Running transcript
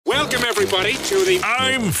everybody, to the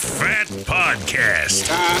I'm Fat Podcast.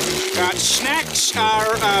 Snacks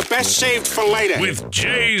are best saved for later. With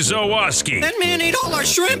Jay Zawoski. That man ate all our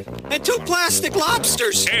shrimp and 2 plastic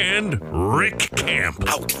lobsters. And Rick Camp.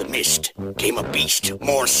 Out of the mist came a beast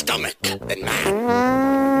more stomach than man.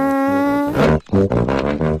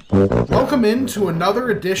 Welcome into another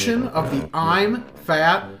edition of the I'm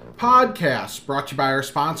Fat Podcast, brought to you by our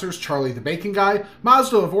sponsors, Charlie the Bacon Guy,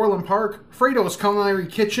 Mazda of Orland Park, Fredo's Culinary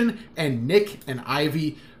Kitchen, and Nick and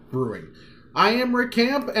Ivy Brewing. I am Rick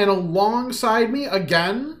Camp, and alongside me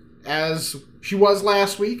again, as she was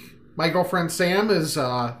last week, my girlfriend Sam is,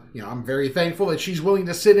 I'm very thankful that she's willing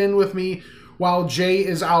to sit in with me while Jay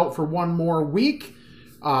is out for one more week.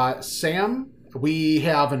 Sam, we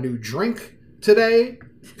have a new drink today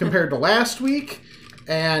compared to last week,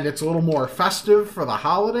 and it's a little more festive for the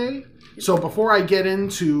holiday. So before I get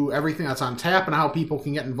into everything that's on tap and how people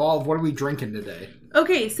can get involved, what are we drinking today?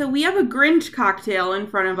 Okay, so we have a Grinch cocktail in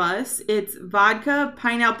front of us. It's vodka,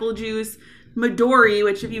 pineapple juice, Midori,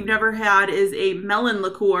 which if you've never had is a melon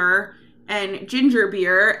liqueur, and ginger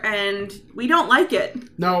beer, and we don't like it.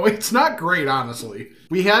 No, it's not great, honestly.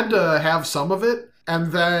 We had to have some of it,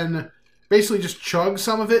 and then basically just chug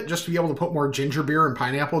some of it just to be able to put more ginger beer and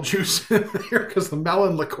pineapple juice in there, because the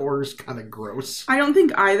melon liqueur is kind of gross. I don't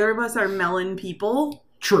think either of us are melon people.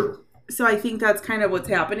 True. So I think that's kind of what's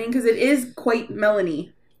happening, because it is quite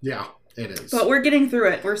melony. Yeah, it is. But we're getting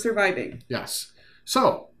through it. We're surviving. Yes.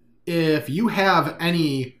 So, if you have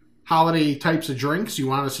any holiday types of drinks you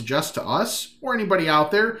want to suggest to us or anybody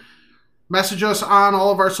out there, message us on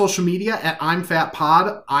all of our social media at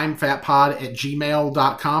I'mFatPod,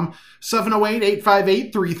 I'mFatPod@gmail.com,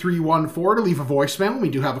 708-858-3314 to leave a voicemail. We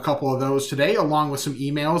do have a couple of those today, along with some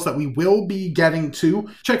emails that we will be getting to.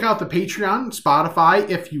 Check out the Patreon, Spotify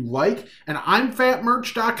if you like, and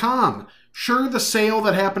I'mFatMerch.com. Sure, the sale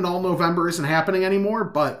that happened all November isn't happening anymore,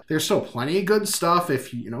 but there's still plenty of good stuff.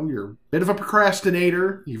 If you're a bit of a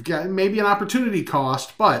procrastinator, you've got maybe an opportunity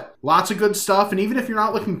cost, but lots of good stuff. And even if you're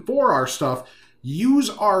not looking for our stuff, use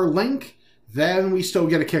our link, then we still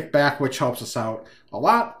get a kickback, which helps us out a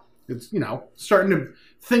lot. It's, starting to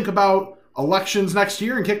think about elections next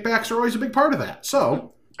year, and kickbacks are always a big part of that.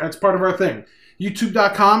 So that's part of our thing.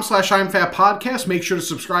 YouTube.com/I'mFatPodcast. Make sure to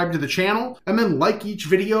subscribe to the channel and then like each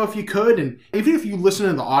video if you could. And even if you listen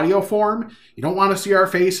in the audio form, you don't want to see our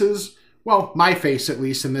faces. Well, my face at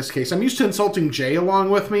least in this case. I'm used to insulting Jay along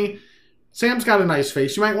with me. Sam's got a nice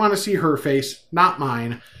face. You might want to see her face, not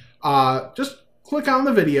mine. Just click on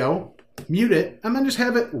the video, mute it, and then just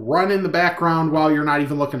have it run in the background while you're not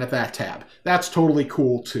even looking at that tab. That's totally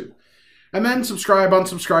cool too. And then subscribe,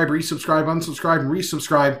 unsubscribe, resubscribe, unsubscribe, and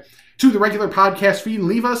resubscribe to the regular podcast feed, and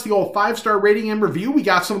leave us the old 5-star rating and review. We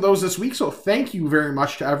got some of those this week, so thank you very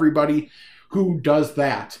much to everybody who does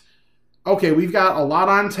that. Okay, we've got a lot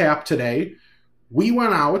on tap today. We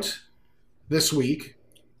went out this week.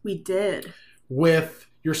 We did. With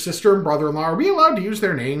your sister and brother-in-law. Are we allowed to use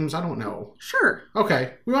their names? I don't know. Sure.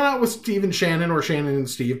 Okay. We went out with Steve and Shannon, or Shannon and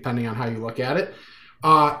Steve, depending on how you look at it.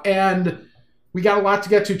 And we got a lot to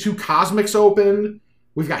get to. 2 Cosmics open.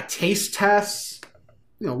 We've got taste tests.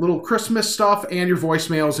 Little Christmas stuff, and your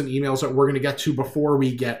voicemails and emails that we're going to get to before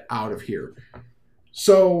we get out of here.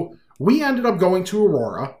 So we ended up going to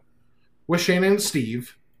Aurora with Shannon and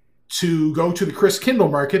Steve to go to the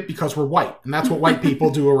Christkindl market because we're white. And that's what white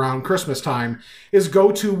people do around Christmas time, is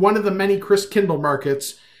go to one of the many Christkindl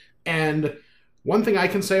markets. And one thing I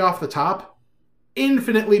can say off the top,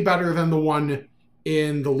 infinitely better than the one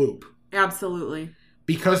in the Loop. Absolutely.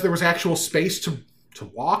 Because there was actual space to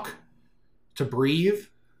walk, to breathe,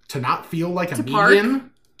 to not feel like a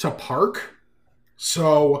median, to park.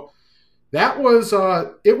 So that was,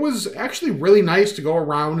 it was actually really nice to go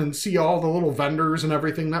around and see all the little vendors and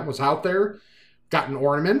everything that was out there. Got an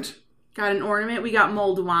ornament. We got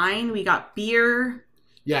mulled wine. We got beer.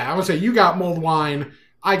 Yeah, I would say you got mulled wine.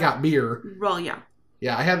 I got beer. Well, yeah.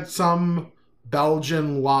 Yeah, I had some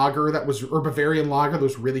Belgian lager or Bavarian lager that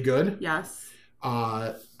was really good. Yes.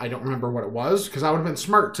 I don't remember what it was, because I would have been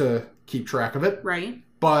smart to keep track of it. Right.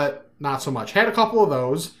 But not so much. Had a couple of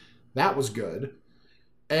those. That was good.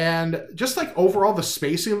 And just overall the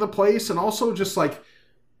spacing of the place, and also just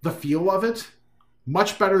the feel of it,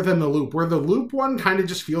 much better than the Loop, where the Loop one kind of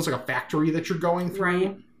just feels like a factory that you're going through.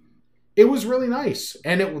 Right. It was really nice.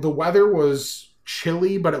 And the weather was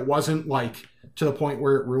chilly, but it wasn't to the point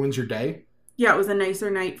where it ruins your day. Yeah, it was a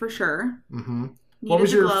nicer night for sure. Mm-hmm. What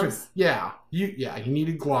was your gloves? You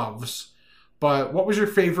needed gloves. But what was your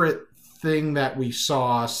favorite thing that we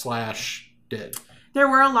saw / did? There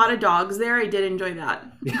were a lot of dogs there. I did enjoy that.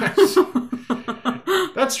 Yes.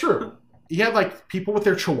 That's true. you had like people with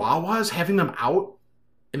their chihuahuas having them out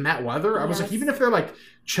in that weather. I was like, even if they're like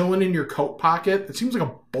chilling in your coat pocket, it seems like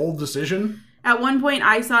a bold decision. At one point,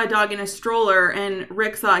 I saw a dog in a stroller, and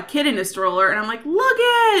Rick saw a kid in a stroller, and I'm like, look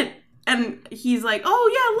it! And he's like,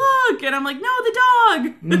 oh, yeah, look! And I'm like, no, the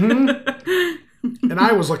dog! Mm-hmm. And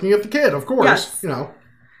I was looking at the kid, of course. Yes. You know.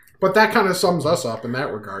 But that kind of sums us up in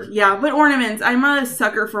that regard. Yeah, but ornaments. I'm a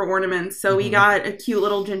sucker for ornaments. So we got a cute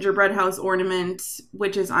little gingerbread house ornament,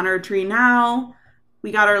 which is on our tree now.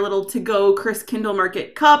 We got our little to-go Chris Kindle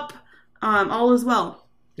Market cup. All as well.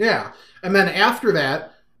 Yeah. And then after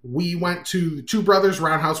that, we went to Two Brothers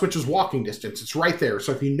Roundhouse, which is walking distance. It's right there.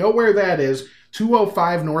 So if you know where that is,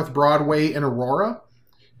 205 North Broadway in Aurora,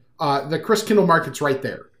 the Chris Kindle Market's right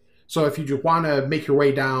there. So if you just want to make your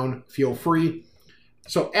way down, feel free.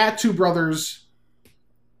 So at Two Brothers,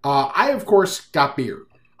 I, of course, got beer.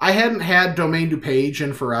 I hadn't had Domaine DuPage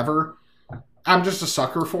in forever. I'm just a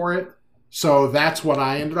sucker for it. So that's what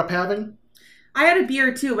I ended up having. I had a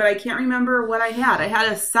beer, too, but I can't remember what I had. I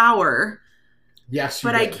had a sour. Yes, you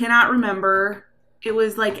But did. I cannot remember. It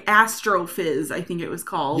was like Astro Fizz, I think it was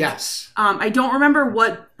called. Yes. I don't remember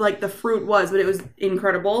what like the fruit was, but it was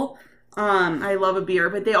incredible. I love a beer,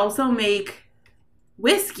 but they also make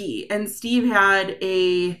whiskey, and Steve had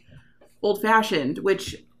a old fashioned,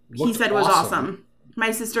 which he Looked said was awesome.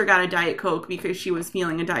 My sister got a Diet Coke because she was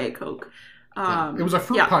feeling a Diet Coke. It was a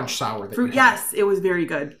fruit punch sour. That Fruit, yes, it was very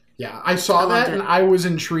good. Yeah, I saw that and I was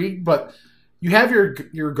intrigued, but you have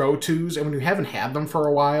your go-tos, and when you haven't had them for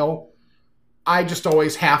a while, I just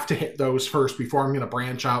always have to hit those first before I'm going to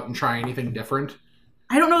branch out and try anything different.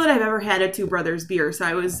 I don't know that I've ever had a Two Brothers beer, so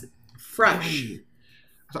I was fresh.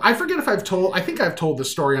 I forget if I think I've told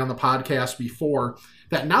this story on the podcast before,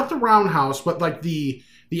 that not the Roundhouse, but like the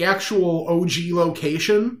actual OG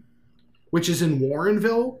location, which is in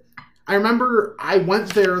Warrenville. I remember I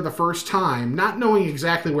went there the first time, not knowing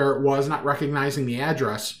exactly where it was, not recognizing the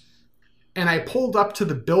address, and I pulled up to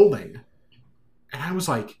the building, and I was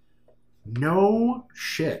like, no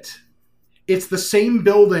shit. It's the same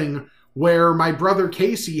building where my brother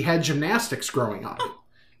Casey had gymnastics growing up.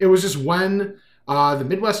 It was just when the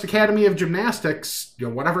Midwest Academy of Gymnastics,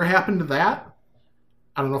 whatever happened to that,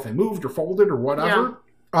 I don't know if they moved or folded or whatever.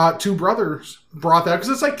 Yeah. Two Brothers brought that, because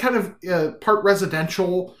it's like kind of part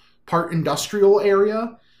residential, part industrial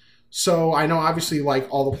area. So I know obviously like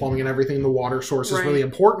all the plumbing and everything, the water source is really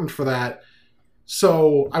important for that.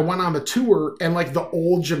 So I went on the tour, and like the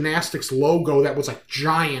old gymnastics logo that was like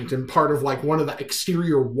giant and part of like one of the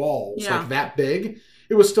exterior walls, like that big,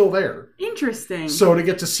 it was still there. Interesting. So to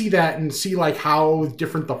get to see that and see like how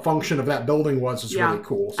different the function of that building was really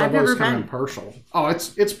cool. So I've I was never kind been. of impartial. Oh,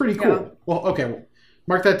 it's pretty cool. Yeah. Well, okay, well,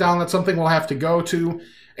 mark that down. That's something we'll have to go to.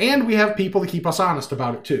 And we have people to keep us honest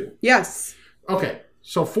about it too. Yes. Okay,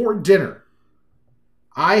 so for dinner,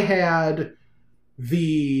 I had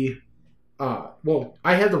the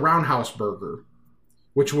Roundhouse burger,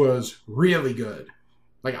 which was really good.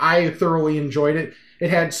 Like, I thoroughly enjoyed it. It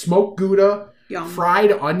had smoked Gouda,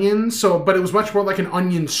 fried onions, but it was much more like an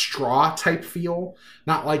onion straw type feel,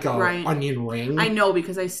 not like a onion ring. I know,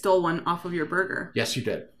 because I stole one off of your burger. Yes, you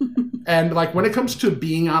did. And like when it comes to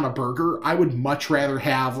being on a burger, I would much rather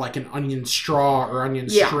have like an onion straw or onion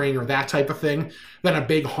string or that type of thing than a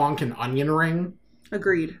big honkin' onion ring.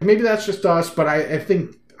 Agreed. Maybe that's just us, but I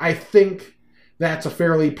think that's a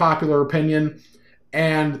fairly popular opinion.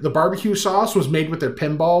 And the barbecue sauce was made with their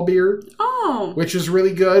Pinball beer. Oh. Which is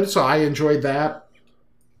really good, so I enjoyed that.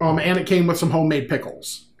 And it came with some homemade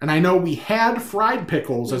pickles. And I know we had fried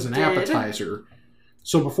pickles as an appetizer.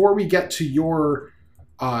 So before we get to your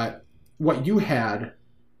what you had,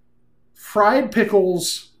 fried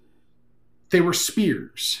pickles, they were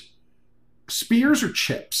spears. Spears or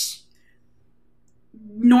chips?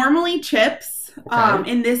 Normally chips. Okay.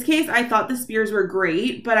 In this case, I thought the spears were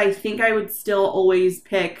great, but I think I would still always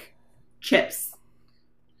pick chips.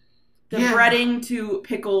 The breading to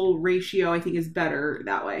pickle ratio, I think, is better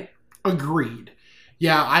that way. Agreed.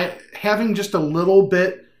 Yeah, having just a little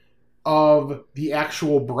bit of the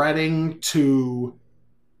actual breading to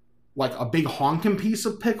like a big honkin' piece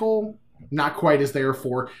of pickle, not quite as there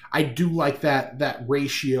for. I do like that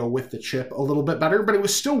ratio with the chip a little bit better, but it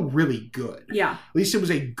was still really good. Yeah. At least it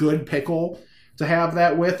was a good pickle to have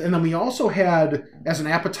that with. And then we also had, as an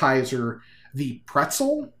appetizer, the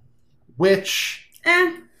pretzel, which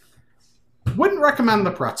wouldn't recommend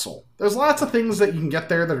the pretzel. There's lots of things that you can get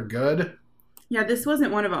there that are good. Yeah, this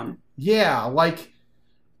wasn't one of them. Yeah, like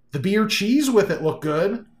the beer cheese with it looked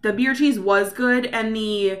good. The beer cheese was good, and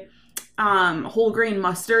the whole grain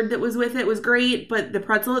mustard that was with it was great, but the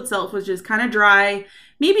pretzel itself was just kind of dry.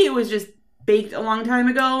 Maybe it was just baked a long time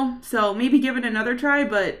ago. So maybe give it another try,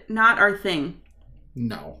 but not our thing.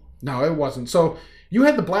 No, it wasn't. So you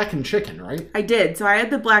had the blackened chicken, right? I did. So I had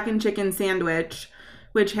the blackened chicken sandwich,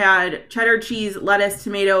 which had cheddar cheese, lettuce,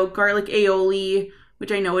 tomato, garlic aioli,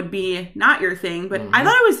 which I know would be not your thing, but I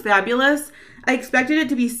thought it was fabulous. I expected it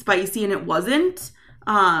to be spicy and it wasn't,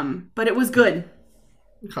 but it was good.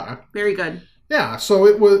 Okay. Very good. Yeah, so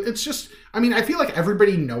it's just, I mean, I feel like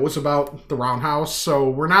everybody knows about the Roundhouse, so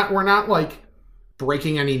we're not like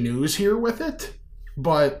breaking any news here with it,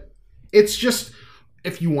 but it's just,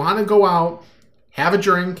 if you want to go out, have a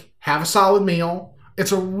drink, have a solid meal,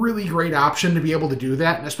 it's a really great option to be able to do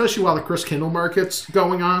that, and especially while the Christkindl market's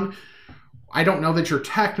going on. I don't know that you're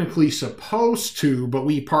technically supposed to, but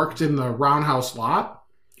we parked in the Roundhouse lot.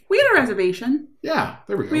 We had a reservation. Yeah,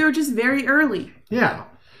 there we go. We were just very early. Yeah.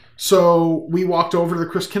 So we walked over to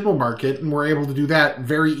the Christkindl market and were able to do that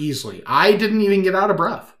very easily. I didn't even get out of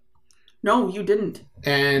breath. No, you didn't.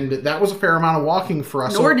 And that was a fair amount of walking for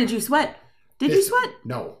us. Nor did you sweat. Did you sweat?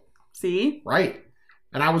 No. See? Right.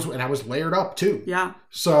 And I was layered up too. Yeah.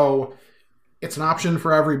 So it's an option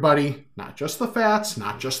for everybody, not just the fats,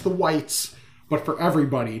 not just the whites, but for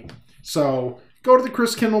everybody. So go to the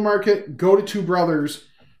Christkindl market, go to Two Brothers,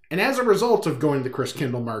 and as a result of going to the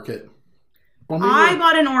Christkindl market, I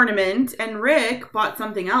bought an ornament and Rick bought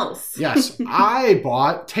something else. Yes, I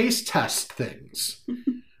bought taste test things.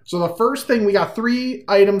 So the first thing, we got 3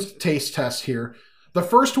 items to taste test here. The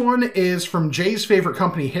first one is from Jay's favorite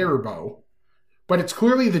company, Haribo, but it's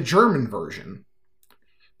clearly the German version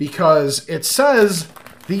because it says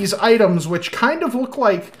these items, which kind of look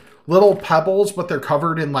like little pebbles, but they're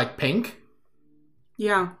covered in like pink.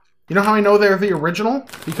 Yeah. You know how I know they're the original?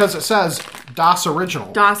 Because it says Das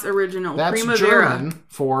Original. Das Original. That's Primavera. German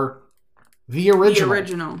for the original. The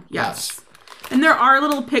original, yes. And there are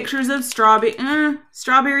little pictures of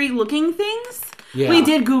strawberry looking things. Yeah. We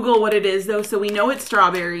did Google what it is, though, so we know it's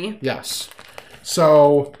strawberry. Yes.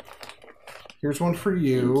 So, here's one for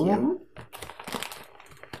you. Thank you.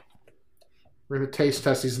 We're going to taste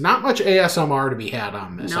test these. Not much ASMR to be had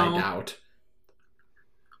on this, No. I doubt.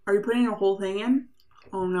 Are you putting a whole thing in?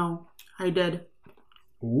 Oh, no. I did.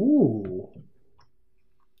 Ooh.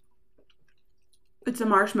 It's a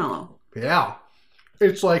marshmallow. Yeah.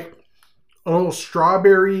 It's like a little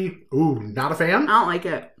strawberry. Ooh, not a fan? I don't like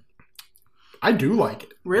it. I do like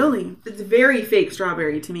it. Really? It's very fake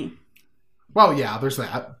strawberry to me. Well, yeah, there's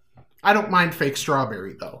that. I don't mind fake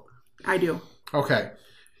strawberry, though. I do. Okay.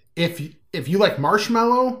 If you like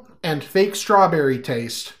marshmallow and fake strawberry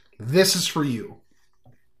taste, this is for you.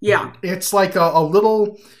 Yeah. It's like a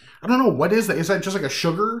little, I don't know, what is that? Is that just like a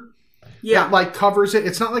sugar? Yeah. That like covers it?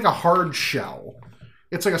 It's not like a hard shell.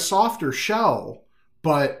 It's like a softer shell,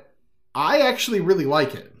 but I actually really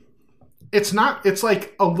like it. It's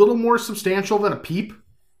like a little more substantial than a Peep.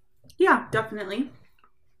 Yeah, definitely.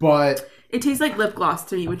 But it tastes like lip gloss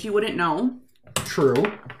to me, which you wouldn't know. True.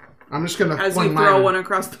 I'm just going to as you throw one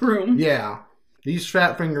across the room. Yeah. These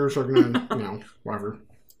fat fingers are going to, whatever.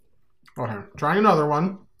 Okay. Trying another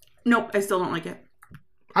one. Nope, I still don't like it.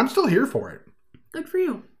 I'm still here for it. Good for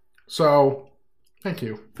you. So, thank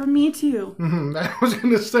you. For me too. I was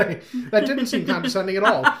going to say, that didn't seem condescending at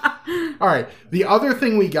all. All right. The other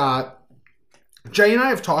thing we got, Jay and I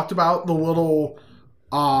have talked about the little,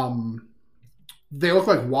 they look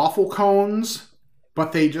like waffle cones,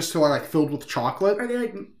 but they just are like filled with chocolate. Are they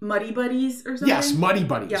like Muddy Buddies or something? Yes, Muddy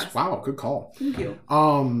Buddies. Yes. Wow, good call. Thank you.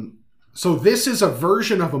 So this is a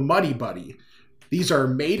version of a Muddy Buddy. These are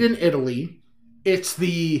made in Italy. It's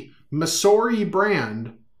the Masori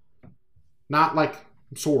brand. Not like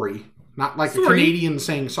sorry. Not like a Canadian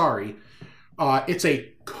saying sorry. It's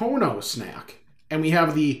a Kono snack. And we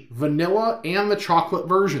have the vanilla and the chocolate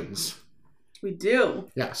versions. We do.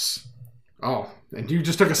 Yes. Oh, and you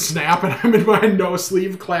just took a snap and I'm in my no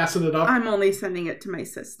sleeve classing it up. I'm only sending it to my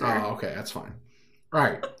sister. Oh, okay. That's fine. All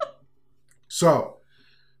right. So,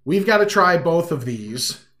 we've got to try both of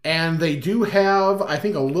these. And they do have, I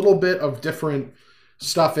think, a little bit of different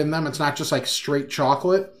stuff in them. It's not just like straight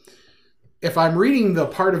chocolate. If I'm reading the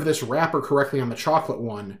part of this wrapper correctly on the chocolate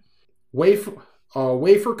one, wafer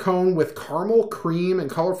cone with caramel cream and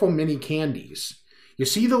colorful mini candies. You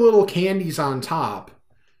see the little candies on top.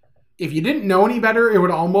 If you didn't know any better, it would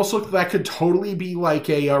almost look like that could totally be like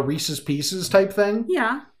a Reese's Pieces type thing.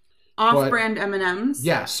 Yeah. Off-brand M&Ms.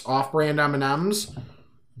 Yes, off-brand M&Ms.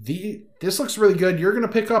 This looks really good. You're going to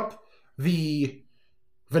pick up the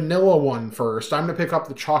vanilla one first. I'm going to pick up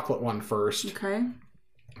the chocolate one first. Okay.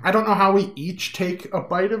 I don't know how we each take a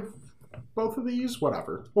bite of both of these.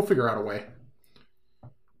 Whatever. We'll figure out a way.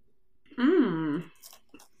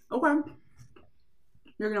 Okay.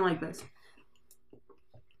 You're going to like this.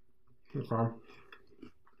 Okay.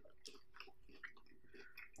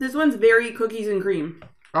 This one's very cookies and cream.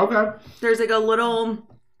 Okay. There's like a little,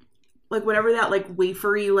 like whatever that like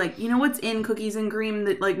wafery, like, you know what's in cookies and cream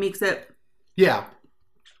that like makes it. Yeah.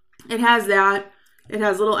 It has that. It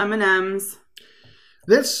has little M&Ms.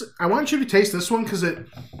 This, I want you to taste this one because it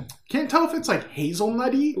can't tell if it's like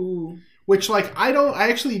hazelnutty. Ooh. Which, like, I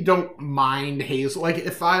actually don't mind hazel. Like,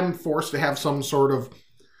 if I'm forced to have some sort of,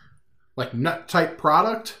 like, nut-type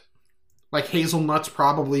product, like, hazelnut's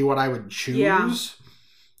probably what I would choose. Yeah.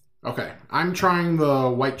 Okay, I'm trying the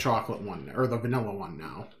white chocolate one, or the vanilla one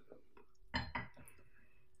now.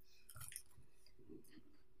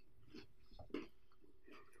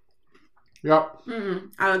 Yep.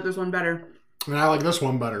 I like this one better. And I like this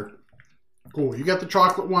one better. Cool, you get the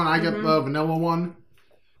chocolate one, I get the vanilla one.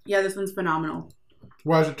 Yeah, this one's phenomenal.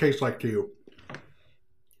 What does it taste like to you?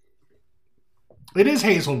 It is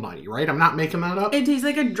hazelnutty, right? I'm not making that up. It tastes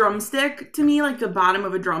like a drumstick to me, like the bottom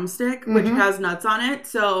of a drumstick, which has nuts on it.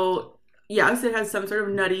 So, yes, it has some sort of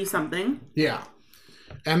nutty something. Yeah.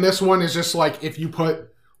 And this one is just like if you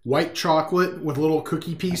put white chocolate with little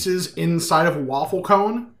cookie pieces inside of a waffle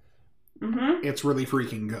cone, it's really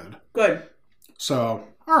freaking good. Good. So,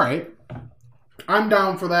 all right. I'm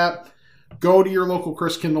down for that. Go to your local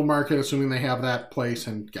Christkindl market, assuming they have that place,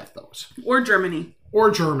 and get those. Or Germany. Or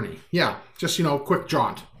Germany. Yeah. Just, quick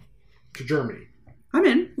jaunt to Germany. I'm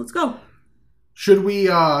in. Let's go. Should we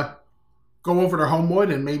go over to Homewood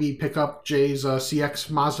and maybe pick up Jay's Mazda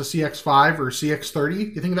CX-5 or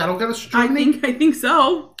CX-30? You think that'll get us to Germany? I think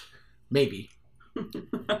so. Maybe.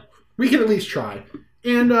 We can at least try.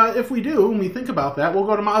 And if we do, when we think about that, we'll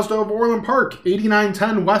go to Mazda of Orland Park,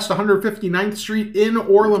 8910 West 159th Street in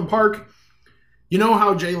Orland Park. You know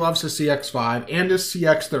how Jay loves his CX-5 and his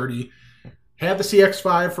CX-30. Had the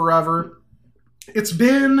CX-5 forever. It's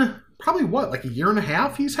been probably, like a year and a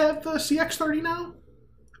half he's had the CX-30 now?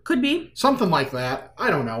 Could be. Something like that. I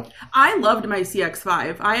don't know. I loved my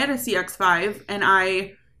CX-5. I had a CX-5, and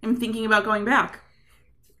I am thinking about going back.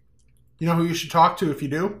 You know who you should talk to if you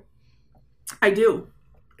do? I do.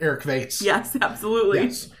 Eric Vates. Yes, absolutely.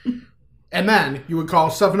 Yes. And then you would call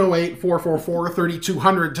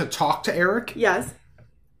 708-444-3200 to talk to Eric. Yes.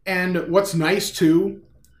 And what's nice, too,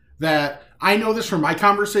 that I know this from my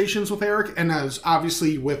conversations with Eric, and as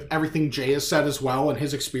obviously with everything Jay has said as well and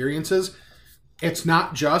his experiences, it's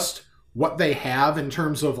not just what they have in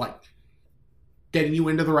terms of, like, getting you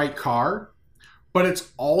into the right car, but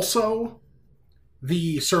it's also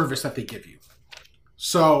the service that they give you.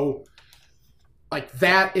 So, like,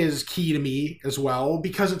 that is key to me as well,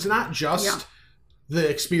 because it's not just the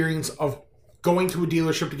experience of going to a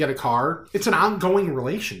dealership to get a car. It's an ongoing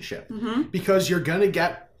relationship because you're going to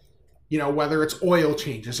get, whether it's oil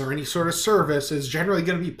changes or any sort of service is generally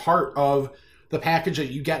going to be part of the package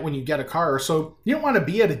that you get when you get a car. So you don't want to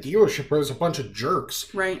be at a dealership where there's a bunch of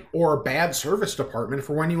jerks or a bad service department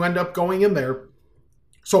for when you end up going in there.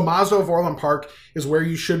 So Mazda of Orland Park is where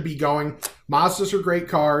you should be going. Mazdas are great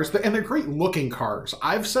cars, and they're great looking cars.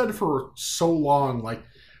 I've said for so long, like,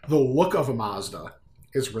 the look of a Mazda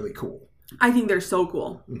is really cool. I think they're so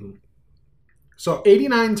cool. So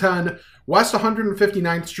 8910 West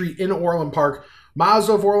 159th Street in Orland Park.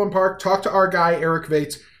 Mazda of Orland Park. Talk to our guy, Eric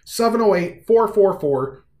Vates,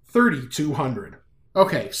 708-444-3200.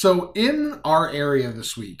 Okay, so in our area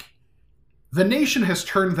this week, the nation has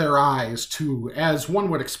turned their eyes to, as one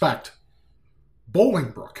would expect,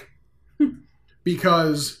 Bolingbrook.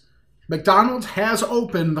 Because McDonald's has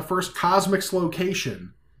opened the first Cosmix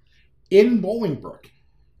location in Bolingbrook.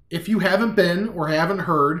 If you haven't been or haven't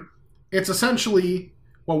heard, it's essentially,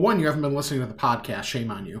 well, one, you haven't been listening to the podcast,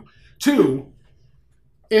 shame on you. Two,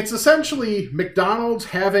 it's essentially McDonald's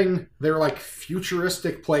having their, like,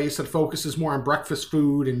 futuristic place that focuses more on breakfast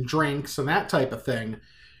food and drinks and that type of thing.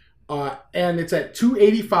 And it's at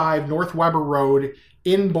 285 North Weber Road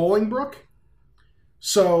in Bolingbrook.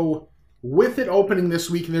 So with it opening this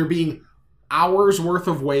week, there being hours worth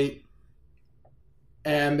of wait,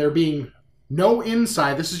 and there being no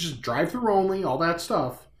inside. This is just drive-through only, all that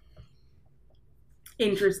stuff.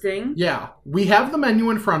 Interesting. Yeah. We have the menu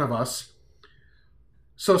in front of us.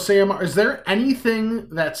 So Sam, is there anything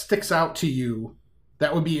that sticks out to you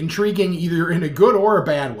that would be intriguing either in a good or a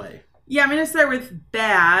bad way? Yeah, I'm going to start with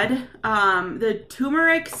bad. The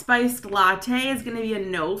turmeric spiced latte is going to be a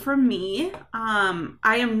no from me. I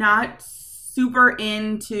am not super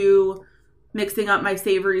into mixing up my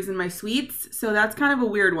savories and my sweets, so that's kind of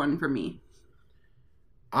a weird one for me.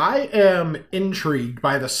 I am intrigued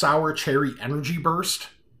by the sour cherry energy burst.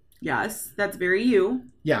 Yes, that's very you.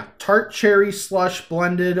 Yeah, tart cherry slush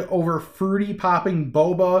blended over fruity popping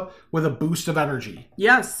boba with a boost of energy.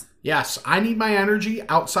 Yes. Yes, I need my energy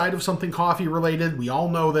outside of something coffee related. We all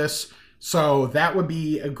know this. So that would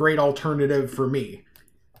be a great alternative for me.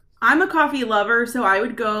 I'm a coffee lover, so I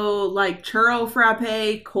would go like churro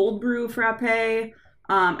frappe, cold brew frappe.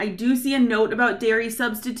 I do see a note about dairy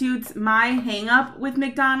substitutes. My hang up with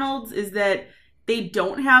McDonald's is that they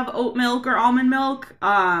don't have oat milk or almond milk.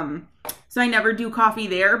 So I never do coffee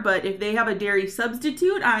there, but if they have a dairy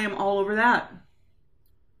substitute, I am all over that.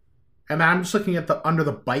 And I'm just looking at the under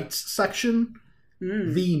the bites section,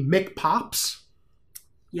 the McPops.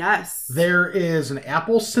 Yes. There is an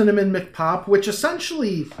apple cinnamon McPop, which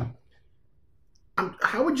essentially,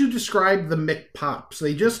 how would you describe the McPops?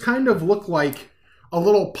 They just kind of look like a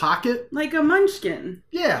little pocket. Like a munchkin.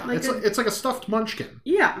 Yeah, Like it's like a stuffed munchkin.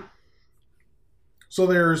 Yeah. So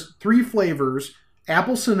there's 3 flavors: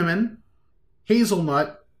 apple cinnamon,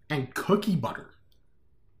 hazelnut, and cookie butter.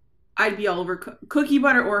 I'd be all over cookie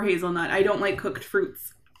butter or hazelnut. I don't like cooked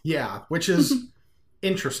fruits. Yeah, which is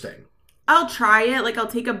interesting. I'll try it. Like, I'll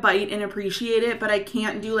take a bite and appreciate it, but I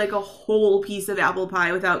can't do like a whole piece of apple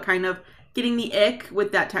pie without kind of getting the ick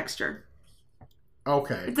with that texture.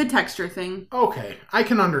 Okay. It's a texture thing. Okay, I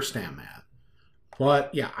can understand that.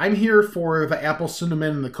 But yeah, I'm here for the apple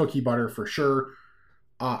cinnamon and the cookie butter for sure.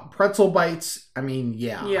 Pretzel bites, I mean,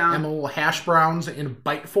 yeah. And the little hash browns in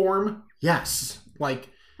bite form, yes. Like,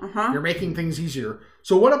 you're making things easier.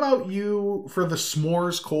 So what about you for the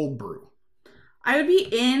s'mores cold brew? I would be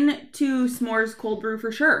into s'mores cold brew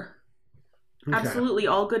for sure. Okay. Absolutely,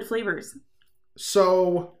 all good flavors.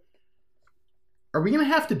 So, are we going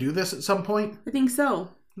to have to do this at some point? I think so.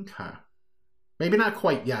 Okay. Maybe not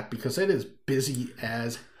quite yet, because it is busy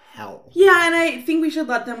as hell. Yeah, and I think we should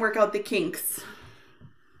let them work out the kinks.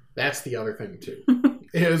 That's the other thing, too.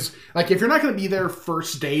 Is, like, if you're not going to be there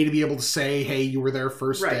first day to be able to say, hey, you were there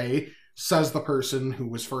first day, says the person who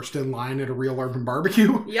was first in line at a Real Urban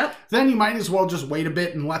Barbecue. Yep. Then you might as well just wait a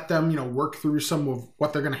bit and let them, work through some of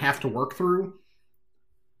what they're going to have to work through.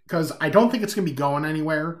 Because I don't think it's going to be going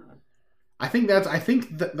anywhere. I think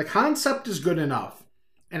the concept is good enough.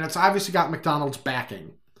 And it's obviously got McDonald's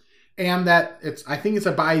backing. And that I think it's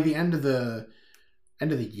by the end of the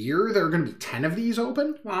year, there are going to be 10 of these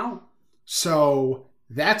open. Wow. So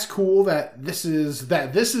that's cool that this is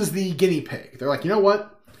the guinea pig. They're like, you know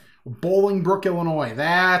what? Bolingbrook, Illinois.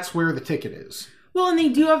 That's where the ticket is. Well, and they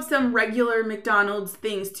do have some regular McDonald's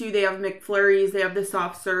things, too. They have McFlurries. They have the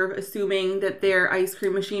soft serve, assuming that their ice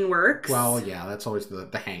cream machine works. Well, yeah, that's always the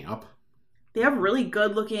hang-up. They have really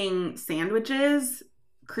good-looking sandwiches.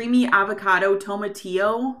 Creamy avocado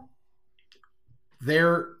tomatillo.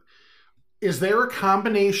 Is there a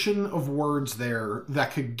combination of words there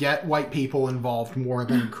that could get white people involved more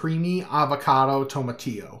than creamy avocado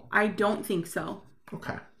tomatillo? I don't think so.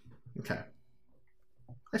 Okay.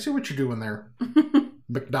 I see what you're doing there.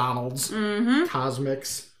 McDonald's.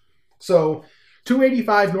 Cosmics. So,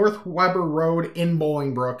 285 North Weber Road in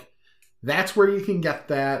Bolingbrook. That's where you can get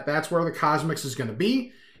that. That's where the Cosmics is going to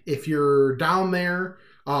be. If you're down there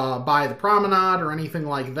by the promenade or anything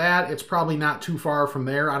like that, it's probably not too far from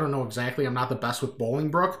there. I don't know exactly. I'm not the best with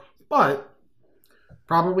Bolingbrook, but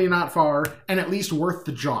probably not far and at least worth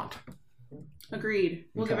the jaunt. Agreed.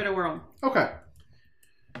 We'll give it a whirl. Okay.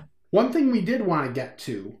 One thing we did want to get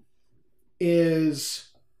to is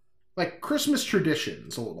like Christmas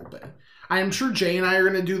traditions a little bit. I am sure Jay and I are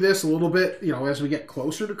going to do this a little bit, as we get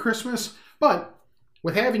closer to Christmas, but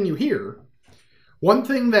with having you here, one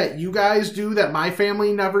thing that you guys do that my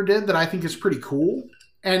family never did that I think is pretty cool,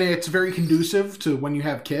 and it's very conducive to when you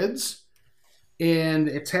have kids, and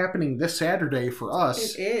it's happening this Saturday for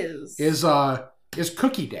us. It is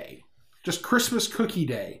Cookie Day. Just Christmas Cookie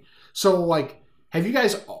Day. So, have you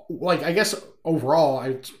guys, I guess overall,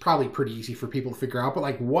 it's probably pretty easy for people to figure out,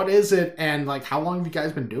 but, what is it, and, how long have you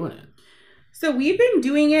guys been doing it? So we've been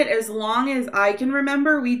doing it as long as I can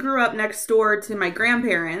remember. We grew up next door to my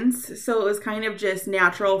grandparents, so it was kind of just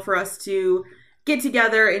natural for us to get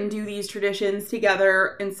together and do these traditions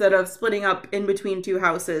together instead of splitting up in between 2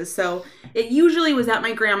 houses. So it usually was at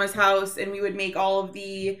my grandma's house, and we would make all of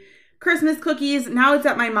the Christmas cookies. Now it's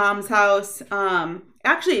at my mom's house.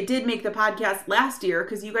 Actually, it did make the podcast last year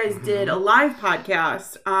because you guys did a live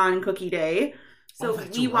podcast on Cookie Day. So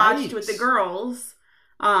we watched with the girls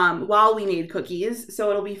while we made cookies. So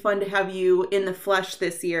it'll be fun to have you in the flesh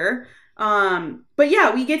this year. But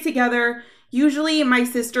yeah, we get together. Usually my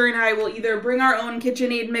sister and I will either bring our own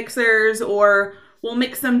KitchenAid mixers or we'll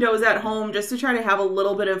mix some doughs at home just to try to have a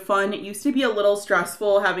little bit of fun. It used to be a little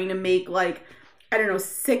stressful having to make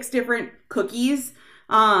 6 different cookies.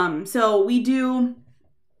 So we do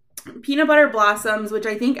peanut butter blossoms, which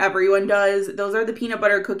I think everyone does. Those are the peanut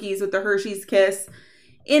butter cookies with the Hershey's Kiss.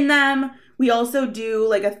 in them. We also do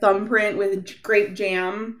like a thumbprint with grape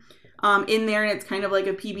jam in there, and it's kind of like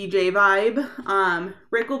a PBJ vibe.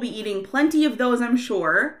 Rick will be eating plenty of those, I'm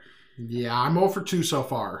sure. Yeah, I'm 0 for 2 so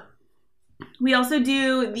far. We also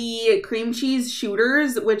do the cream cheese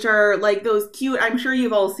shooters, which are like those cute, I'm sure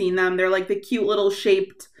you've all seen them. They're like the cute little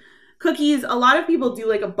shaped cookies. A lot of people do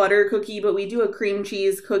like a butter cookie, but we do a cream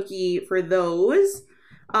cheese cookie for those.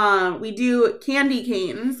 We do candy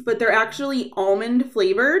canes, but they're actually almond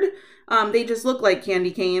flavored. They just look like candy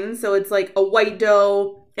canes. So it's like a white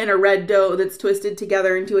dough and a red dough that's twisted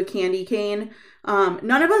together into a candy cane.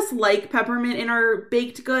 None of us like peppermint in our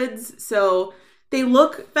baked goods, so they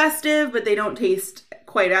look festive, but they don't taste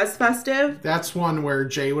quite as festive. That's one where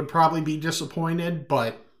Jay would probably be disappointed,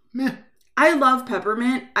 but meh. I love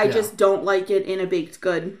peppermint. I just don't like it in a baked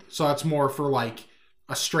good. So that's more for like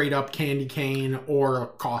a straight up candy cane or a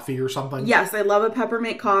coffee or something? Yes, I love a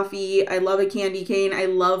peppermint coffee. I love a candy cane. I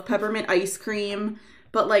love peppermint ice cream.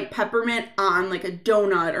 But like peppermint on like a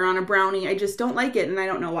donut or on a brownie, I just don't like it, and I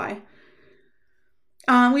don't know why.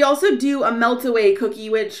 We also do a melt-away cookie,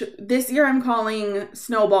 which this year I'm calling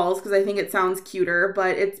snowballs because I think it sounds cuter,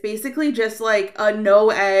 but it's basically just like a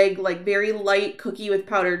no-egg, like very light cookie with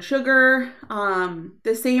powdered sugar.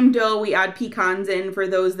 The same dough, we add pecans in for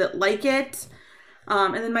those that like it.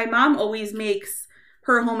 And then my mom always makes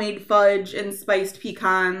her homemade fudge and spiced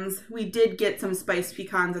pecans. We did get some spiced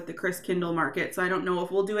pecans at the Christkindl market, so I don't know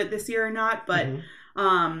if we'll do it this year or not, but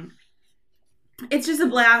it's just a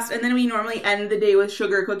blast. And then we normally end the day with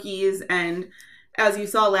sugar cookies. And as you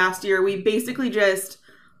saw last year, we basically just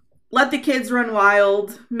let the kids run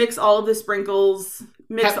wild, mix all of the sprinkles,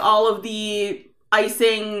 mix all of the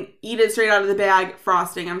icing, eat it straight out of the bag.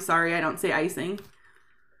 Frosting, I'm sorry, I don't say icing.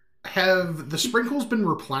 Have the sprinkles been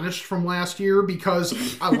replenished from last year? Because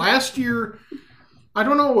last year, I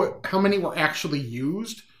don't know how many were actually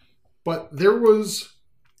used, but there was...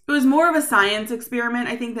 It was more of a science experiment,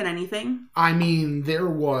 I think, than anything. I mean, there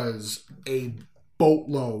was a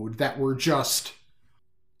boatload that were just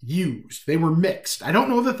used. They were mixed. I don't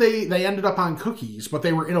know that they ended up on cookies, but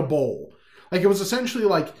they were in a bowl. Like, it was essentially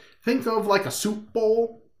like, think of like a soup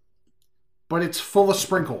bowl, but it's full of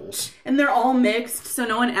sprinkles. And they're all mixed, so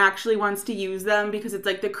no one actually wants to use them because it's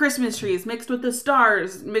like the Christmas trees mixed with the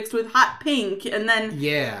stars, mixed with hot pink, and then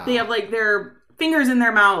they have like their fingers in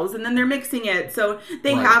their mouths, and then they're mixing it. So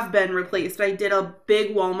they have been replaced. I did a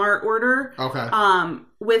big Walmart order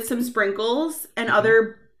with some sprinkles and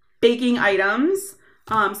other baking items.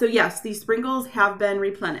 So yes, these sprinkles have been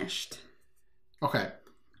replenished. Okay.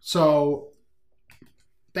 So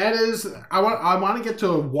that is, I want to get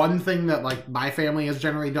to one thing that like my family has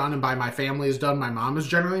generally done, and by my family is done, my mom has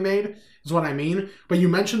generally made, is what I mean. But you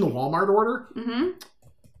mentioned the Walmart order. Mm-hmm.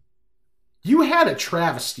 You had a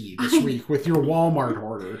travesty this week with your Walmart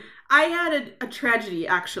order. I had a tragedy,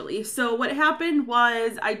 actually. So what happened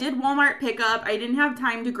was I did Walmart pickup. I didn't have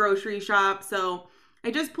time to grocery shop, so I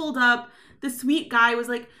just pulled up. The sweet guy was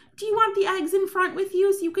like, do you want the eggs in front with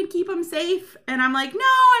you so you can keep them safe? And I'm like, no,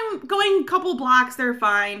 I'm going a couple blocks. They're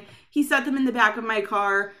fine. He set them in the back of my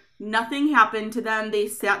car. Nothing happened to them. They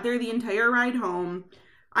sat there the entire ride home.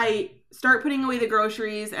 I start putting away the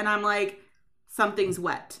groceries, and I'm like, something's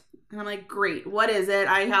wet. And I'm like, great, what is it?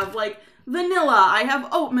 I have like vanilla, I have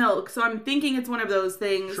oat milk. So I'm thinking it's one of those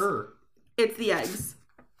things. Sure. It's the eggs.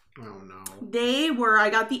 Oh no. I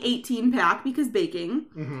got the 18 pack because baking.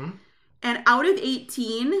 Mm-hmm. And out of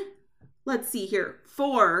 18, let's see here,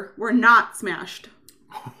 4 were not smashed.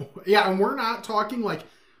 Yeah, and we're not talking like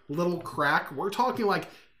little crack. We're talking like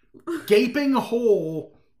gaping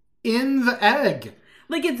hole in the egg.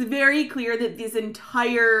 Like, it's very clear that this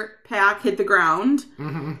entire pack hit the ground.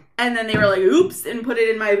 Mm-hmm. And then they were like, oops, and put it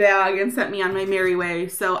in my bag and sent me on my merry way.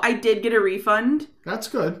 So I did get a refund. That's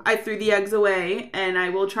good. I threw the eggs away, and I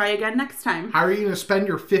will try again next time. How are you going to spend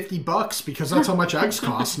your $50? Because that's how much eggs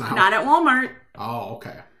cost now. Not at Walmart. Oh,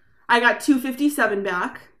 okay. I got $2.57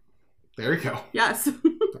 back. There you go. Yes.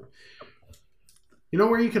 You know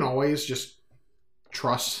where you can always just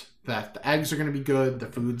trust that the eggs are going to be good, the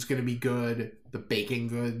food's going to be good, the baking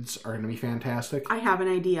goods are going to be fantastic? I have an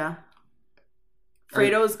idea.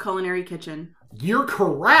 Fredo's Culinary Kitchen. You're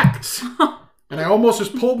correct! And I almost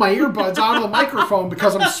just pulled my earbuds out of the microphone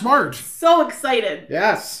because I'm smart. So excited.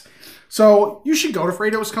 Yes. So you should go to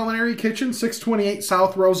Fredo's Culinary Kitchen, 628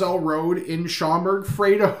 South Roselle Road in Schaumburg,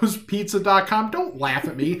 Fredo'sPizza.com. Don't laugh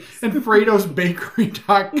at me. And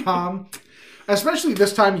Fredo'sBakery.com. Especially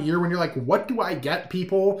this time of year when you're like, what do I get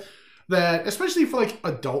people? That, especially for like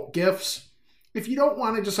adult gifts, if you don't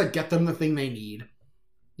want to just like get them the thing they need,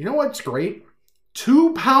 you know what's great?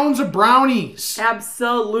 2 pounds of brownies.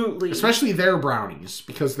 Absolutely. Especially their brownies,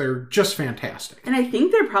 because they're just fantastic. And I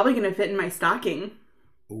think they're probably going to fit in my stocking.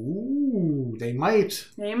 Ooh, they might.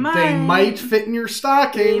 They might. They might fit in your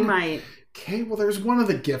stocking. They might. Okay, well, there's one of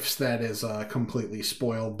the gifts that is completely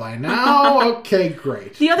spoiled by now. Okay,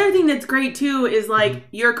 great. The other thing that's great, too, is, like,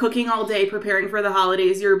 you're cooking all day preparing for the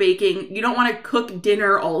holidays. You're baking. You don't want to cook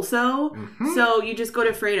dinner also. Mm-hmm. So you just go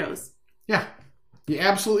to Frato's. Yeah, you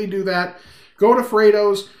absolutely do that. Go to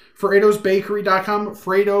Frato's, FratosBakery.com,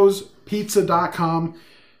 FratosPizza.com.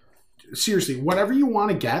 Seriously, whatever you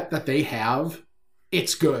want to get that they have,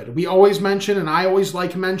 it's good. We always mention, and I always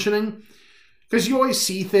like mentioning, because you always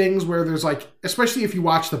see things where there's like, especially if you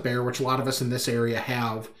watch The Bear, which a lot of us in this area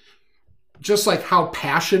have, just like how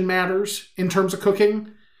passion matters in terms of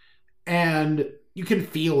cooking. And you can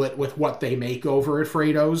feel it with what they make over at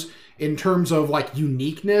Frato's in terms of like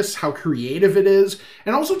uniqueness, how creative it is,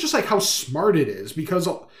 and also just like how smart it is, because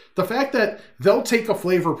the fact that they'll take a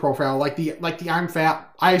flavor profile like the I'm Fat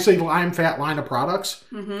line of products,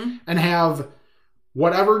 mm-hmm. and have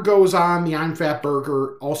whatever goes on the I'm Fat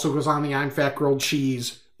burger also goes on the I'm Fat grilled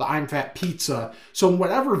cheese, the I'm Fat pizza. So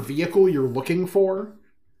whatever vehicle you're looking for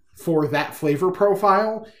that flavor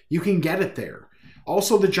profile, you can get it there.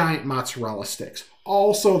 Also the giant mozzarella sticks.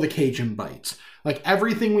 Also the Cajun bites. Like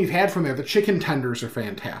everything we've had from there. The chicken tenders are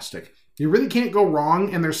fantastic. You really can't go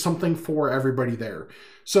wrong, and there's something for everybody there.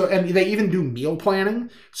 So, and they even do meal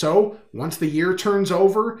planning. So once the year turns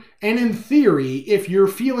over, and in theory, if you're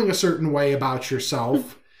feeling a certain way about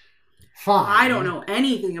yourself, fine. I don't know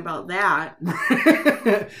anything about that.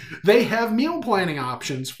 They have meal planning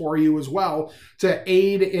options for you as well to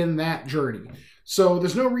aid in that journey. So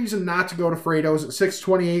there's no reason not to go to Frato's at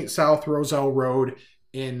 628 South Roselle Road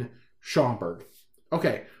in Schaumburg.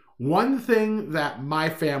 Okay, one thing that my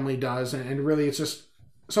family does, and really it's just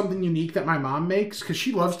something unique that my mom makes, because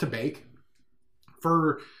she loves to bake.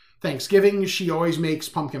 For Thanksgiving, she always makes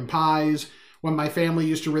pumpkin pies. When my family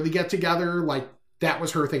used to really get together, like that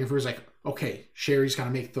was her thing. If it was like, okay, Sherry's got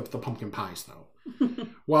to make the pumpkin pies though.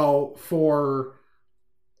 Well, for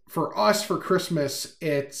us for Christmas,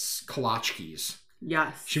 it's kolaczkis.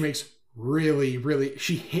 Yes. She makes really,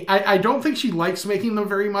 I don't think she likes making them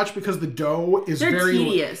very much because the dough is They're very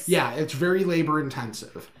tedious. Yeah, it's very labor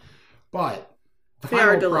intensive. But the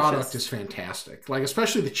final product is fantastic. Like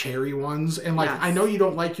especially the cherry ones, and like yes. I know you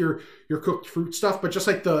don't like your cooked fruit stuff, but just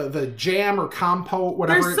like the jam or compote,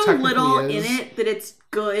 whatever There's it so technically little is. in it that it's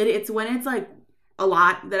good. It's when it's like a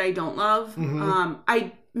lot that I don't love. Mm-hmm.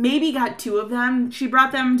 I maybe got 2 of them. She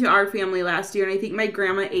brought them to our family last year, and I think my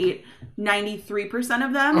grandma ate 93%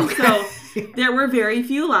 of them. Okay. So there were very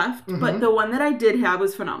few left, mm-hmm. but the one that I did have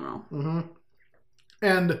was phenomenal. Mm-hmm.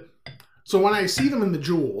 And so when I see them in the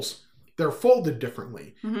Jewels, they're folded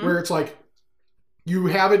differently, mm-hmm. where it's like you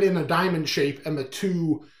have it in a diamond shape and the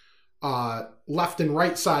 2 left and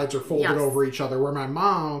right sides are folded yes. over each other, where my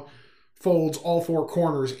mom folds all 4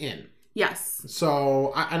 corners in. Yes.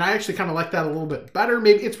 So, and I actually kind of like that a little bit better.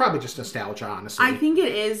 Maybe it's probably just nostalgia, honestly. I think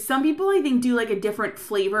it is. Some people, I think, do like a different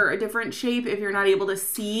flavor, a different shape if you're not able to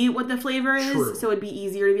see what the flavor is. True. So it'd be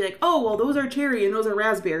easier to be like, oh, well, those are cherry and those are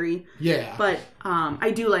raspberry. Yeah. But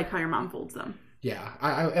I do like how your mom folds them. Yeah.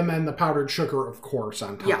 And then the powdered sugar, of course,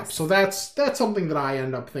 on top. Yes. So that's something that I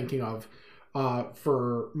end up thinking of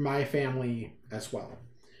for my family as well.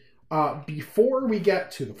 Before we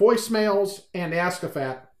get to the voicemails and Ask a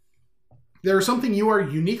Fat, there's something you are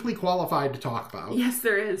uniquely qualified to talk about. Yes,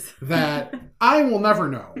 there is. That I will never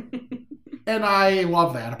know. And I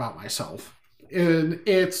love that about myself. And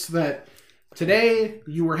it's that today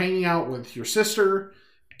you were hanging out with your sister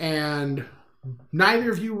and neither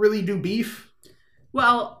of you really do beef.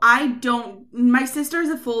 Well, I don't. My sister's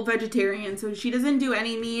a full vegetarian, so she doesn't do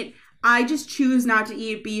any meat. I just choose not to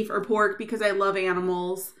eat beef or pork because I love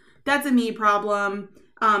animals. That's a me problem.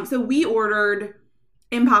 So we ordered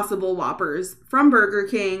Impossible Whoppers from Burger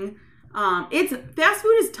King. It's fast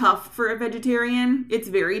food is tough for a vegetarian. It's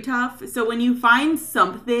very tough. So when you find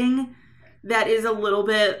something that is a little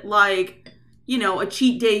bit like, you know, a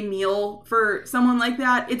cheat day meal for someone like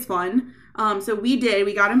that, it's fun. So we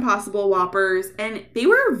got Impossible Whoppers and they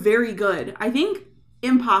were very good. I think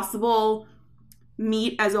Impossible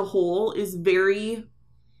meat as a whole is very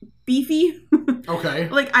beefy. Okay.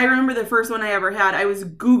 Like I remember the first one I ever had, I was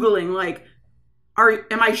Googling like,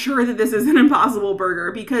 am I sure that this is an Impossible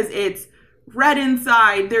Burger? Because it's red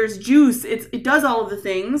inside, there's juice, it does all of the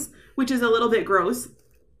things, which is a little bit gross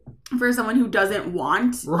for someone who doesn't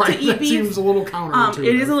want to eat beef. That seems a little counterintuitive.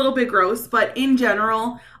 It is a little bit gross, but in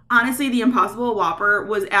general, honestly, the Impossible Whopper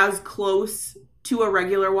was as close to a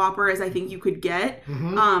regular Whopper as I think you could get.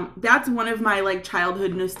 That's one of my like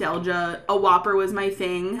childhood nostalgia. A Whopper was my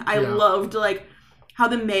thing. I loved like how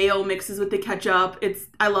the mayo mixes with the ketchup.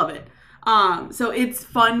 I love it. So it's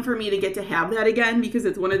fun for me to get to have that again because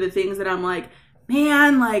it's one of the things that I'm like,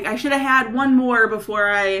 man, like I should have had one more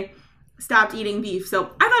before I stopped eating beef.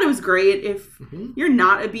 So I thought it was great. If you're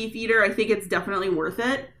not a beef eater, I think it's definitely worth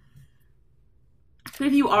it. But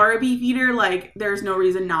if you are a beef eater, like there's no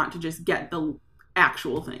reason not to just get the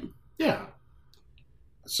actual thing. Yeah.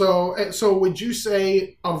 So would you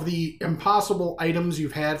say of the impossible items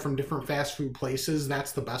you've had from different fast food places,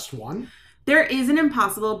 that's the best one? There is an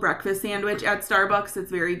Impossible breakfast sandwich at Starbucks that's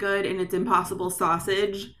very good, and it's Impossible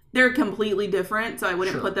sausage. They're completely different, so I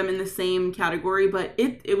wouldn't put them in the same category, but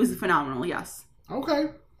it was phenomenal, yes. Okay.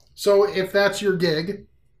 So if that's your gig...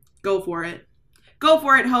 Go for it. Go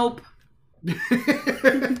for it, Hope.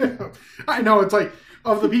 I know, it's like,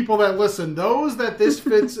 of the people that listen, those that this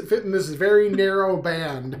fit in this very narrow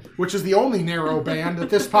band, which is the only narrow band that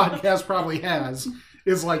this podcast probably has,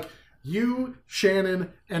 is like you,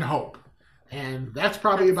 Shannon, and Hope. And that's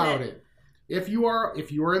probably about it. If you are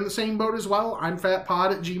in the same boat as well,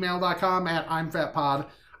 imfatpod@gmail.com, at imfatpod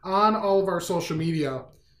on all of our social media.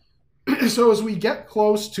 So as we get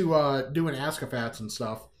close to doing Ask-A-Fats and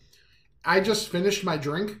stuff, I just finished my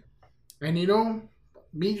drink. And you know,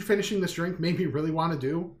 me finishing this drink made me really want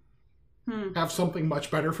to have something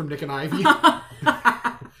much better from Nick and Ivy.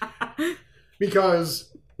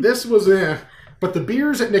 Because this was but the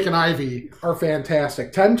beers at Nick and Ivy are fantastic.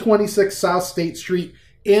 1026 South State Street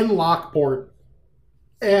in Lockport.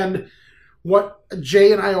 And what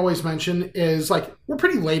Jay and I always mention is, like, we're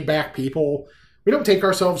pretty laid-back people. We don't take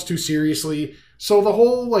ourselves too seriously. So the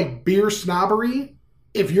whole, like, beer snobbery,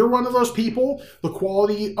 if you're one of those people, the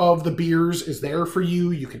quality of the beers is there for you.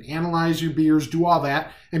 You can analyze your beers, do all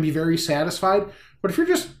that, and be very satisfied. But if you're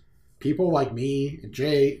just people like me and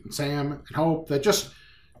Jay and Sam and Hope that just,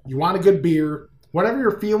 you want a good beer, whatever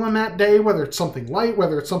you're feeling that day, whether it's something light,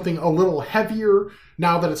 whether it's something a little heavier,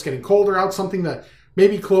 now that it's getting colder out, something that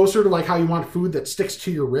maybe closer to like how you want food that sticks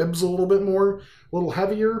to your ribs a little bit more, a little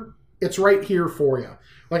heavier, it's right here for you.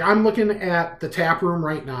 Like, I'm looking at the tap room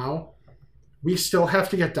right now. We still have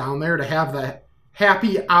to get down there to have the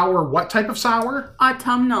happy hour, what type of sour?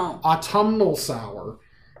 Autumnal sour.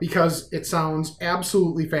 Because it sounds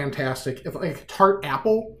absolutely fantastic. If like tart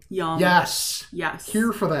apple. Yum. Yes.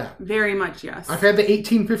 Here for that. Very much yes. I've had the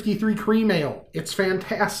 1853 cream ale. It's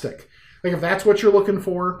fantastic. Like, if that's what you're looking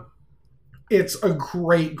for, it's a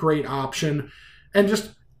great, great option. And just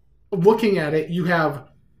looking at it, you have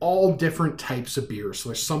all different types of beers. So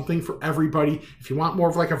there's something for everybody. If you want more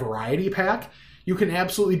of like a variety pack, you can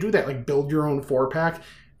absolutely do that. Like, build your own 4-pack.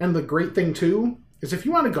 And the great thing too is if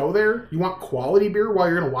you want to go there, you want quality beer while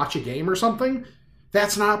you're going to watch a game or something,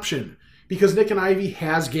 that's an option. Because Nick and Ivy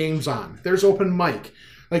has games on. There's open mic.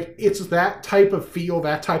 Like, it's that type of feel,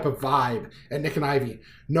 that type of vibe at Nick and Ivy.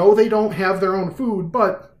 No, they don't have their own food,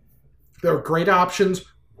 but there are great options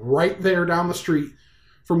right there down the street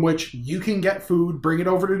from which you can get food, bring it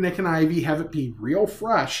over to Nick and Ivy, have it be real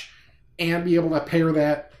fresh, and be able to pair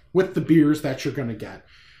that with the beers that you're going to get.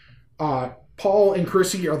 Paul and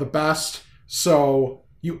Chrissy are the best. So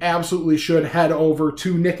you absolutely should head over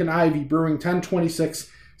to Nick and Ivy Brewing, 1026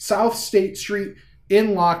 South State Street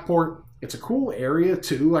in Lockport. It's a cool area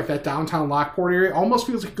too, like that downtown Lockport area. Almost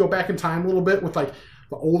feels like you go back in time a little bit with like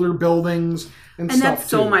the older buildings and stuff. And that's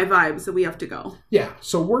so my vibe, so we have to go. Yeah,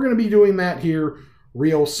 so we're going to be doing that here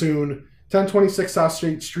real soon. 1026 South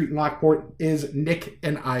State Street in Lockport is Nick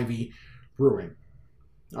and Ivy Brewing.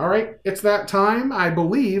 All right, it's that time, I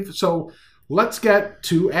believe. So let's get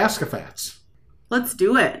to Ask-A-Fats. Let's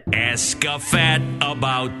do it. Ask a fat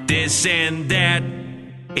about this and that.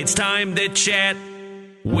 It's time to chat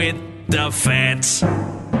with the fats.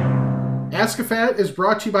 Ask-A-Fat is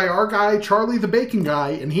brought to you by our guy, Charlie the Bacon Guy,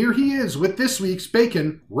 and here he is with this week's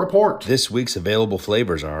Bacon Report. This week's available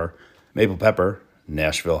flavors are maple pepper,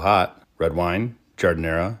 Nashville hot, red wine,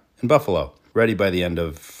 Jardinera, and buffalo. Ready by the end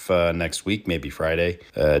of next week, maybe Friday.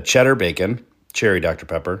 Cheddar bacon, cherry Dr.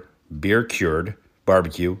 Pepper, beer cured,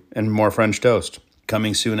 barbecue, and more French toast.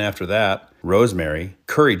 Coming soon after that, rosemary,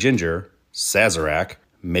 curry ginger, Sazerac,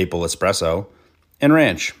 maple espresso, and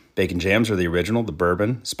ranch. Bacon jams are the original. The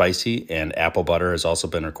bourbon, spicy, and apple butter has also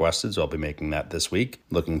been requested, so I'll be making that this week.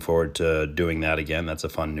 Looking forward to doing that again. That's a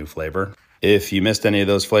fun new flavor. If you missed any of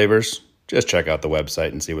those flavors, just check out the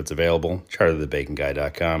website and see what's available,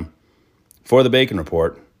 charliethebaconguy.com. For the Bacon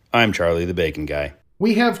Report, I'm Charlie the Bacon Guy.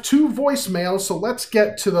 We have 2 voicemails, so let's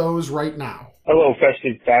get to those right now. Hello,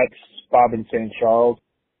 Festive Fats, Bob in St. Charles.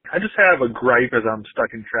 I just have a gripe as I'm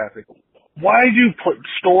stuck in traffic. why do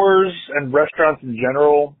stores and restaurants in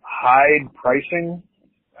general hide pricing?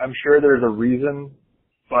 I'm sure there's a reason,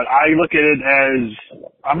 but I look at it as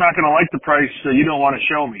I'm not going to like the price, so you don't want to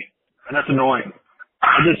show me, and that's annoying.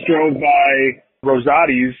 I just drove by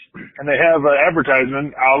Rosati's, and they have an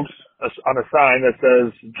advertisement out on a sign that says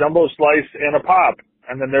jumbo slice and a pop,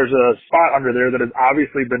 and then there's a spot under there that has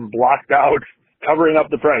obviously been blocked out, covering up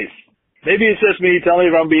the price. Maybe it's just me. Tell me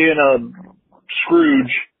if I'm being a Scrooge,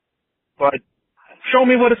 but show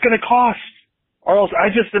me what it's going to cost, or else I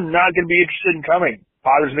just am not going to be interested in coming.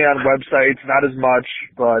 Bothers me on websites, not as much,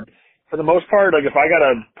 but for the most part, like if I got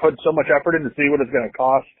to put so much effort in to see what it's going to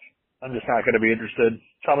cost, I'm just not going to be interested.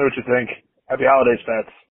 Tell me what you think. Happy holidays, Pets.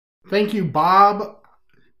 Thank you, Bob.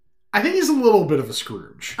 I think he's a little bit of a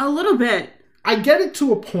Scrooge. A little bit. I get it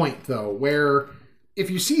to a point, though, where if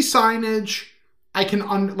you see signage, I can,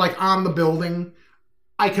 on the building,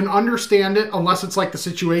 I can understand it, unless it's like the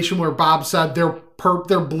situation where Bob said they're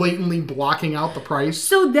blatantly blocking out the price.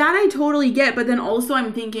 So that I totally get, but then also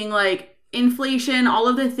I'm thinking, like, inflation, all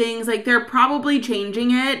of the things, like, they're probably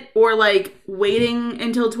changing it or, like, waiting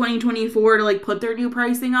until 2024 to, like, put their new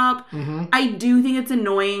pricing up. Mm-hmm. I do think it's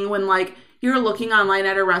annoying when, like, you're looking online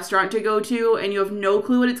at a restaurant to go to and you have no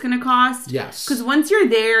clue what it's going to cost. Yes. Because once you're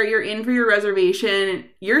there, you're in for your reservation,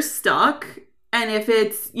 you're stuck. And if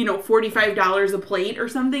it's, $45 a plate or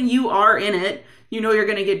something, you are in it. You know you're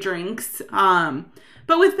going to get drinks.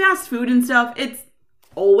 But with fast food and stuff, it's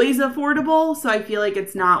always affordable. So I feel like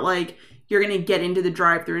it's not like you're going to get into the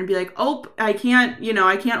drive-thru and be like, oh, I can't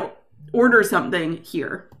order something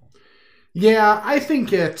here. Yeah, I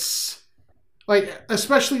think it's like,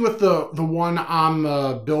 especially with the one on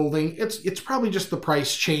the building, it's probably just the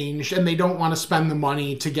price changed and they don't want to spend the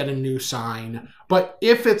money to get a new sign. But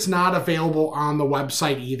if it's not available on the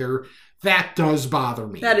website either, that does bother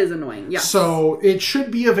me. That is annoying, yeah. So it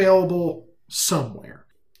should be available somewhere.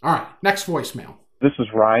 All right, next voicemail. This is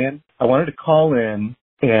Ryan. I wanted to call in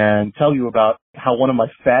and tell you about how one of my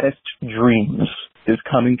fattest dreams is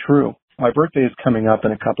coming true. My birthday is coming up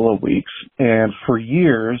in a couple of weeks, and for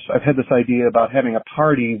years I've had this idea about having a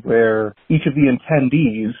party where each of the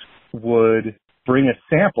attendees would bring a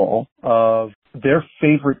sample of their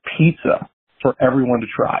favorite pizza for everyone to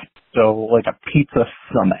try. So like a pizza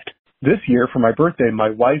summit. This year for my birthday,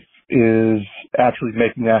 my wife is actually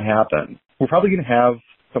making that happen. We're probably going to have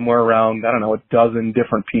somewhere around, a dozen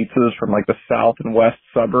different pizzas from like the south and west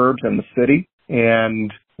suburbs and the city.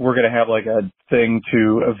 And we're going to have like a thing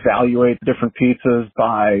to evaluate different pizzas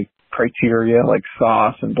by criteria like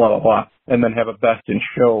sauce and blah, blah, blah. And then have a best in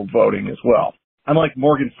show voting as well. I'm like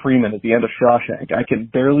Morgan Freeman at the end of Shawshank. I can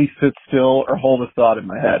barely sit still or hold a thought in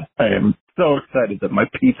my head. I am so excited that my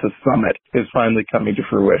pizza summit is finally coming to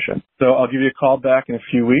fruition. So I'll give you a call back in a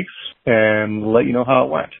few weeks and let you know how it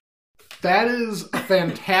went. That is a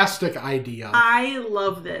fantastic idea. I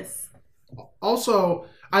love this. Also,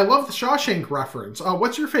 I love the Shawshank reference.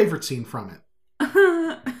 What's your favorite scene from it?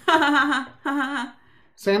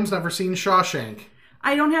 Sam's never seen Shawshank.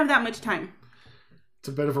 I don't have that much time. It's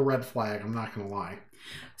a bit of a red flag, I'm not going to lie.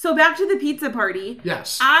 So back to the pizza party.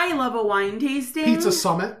 Yes. I love a wine tasting. Pizza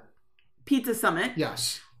summit. Pizza summit.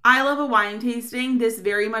 Yes. I love a wine tasting. This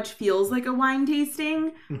very much feels like a wine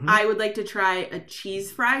tasting. Mm-hmm. I would like to try a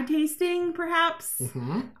cheese fry tasting, perhaps.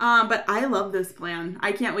 Mm-hmm. But I love this plan.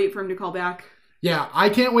 I can't wait for him to call back. Yeah, I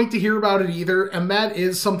can't wait to hear about it either. And that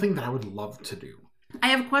is something that I would love to do. I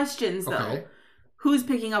have questions, though. Okay. Who's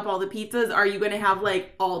picking up all the pizzas? Are you going to have,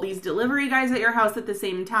 like, all these delivery guys at your house at the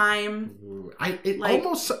same time?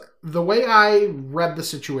 Almost, the way I read the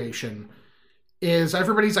situation is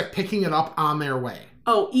everybody's, like, picking it up on their way.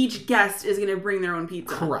 Oh, each guest is going to bring their own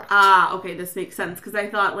pizza. Correct. Ah, okay, this makes sense. Because I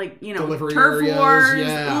thought, like, delivery turf areas, wars.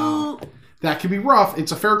 Yeah. Ooh. That could be rough.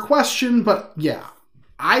 It's a fair question, but yeah.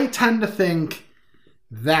 I tend to think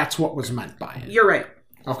that's what was meant by it. You're right.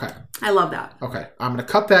 Okay. I love that. Okay. I'm going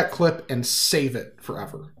to cut that clip and save it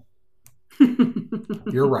forever.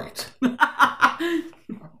 You're right.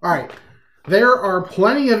 All right. There are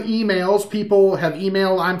plenty of emails. People have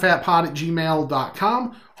emailed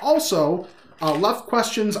imfatpod@gmail.com. Also, left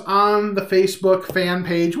questions on the Facebook fan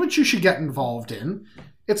page, which you should get involved in.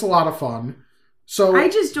 It's a lot of fun. So I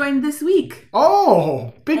just joined this week.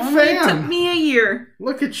 Oh, big fan. It took me a year.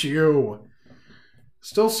 Look at you.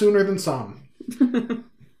 Still sooner than some.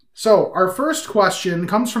 So our first question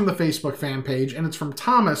comes from the Facebook fan page, and it's from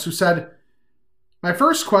Thomas, who said, my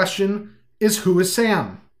first question is, who is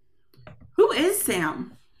Sam? Who is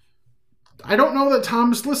Sam? I don't know that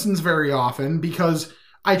Thomas listens very often because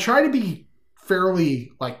I try to be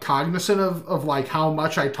fairly like cognizant of like how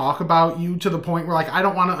much I talk about you to the point where like I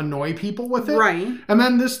don't want to annoy people with it. Right. And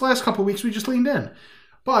then this last couple of weeks we just leaned in.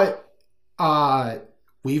 But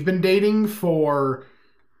we've been dating for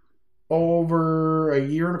over a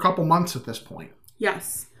year and a couple months at this point.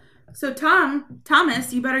 Yes. So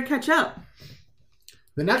Thomas, you better catch up.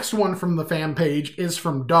 The next one from the fan page is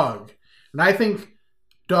from Doug. And I think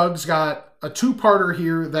Doug's got a two-parter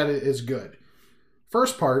here that is good.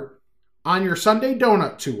 First part, on your Sunday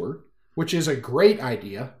donut tour, which is a great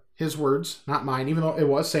idea. His words, not mine, even though it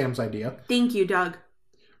was Sam's idea. Thank you, Doug.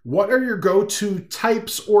 What are your go-to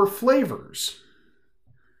types or flavors?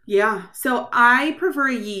 Yeah. So I prefer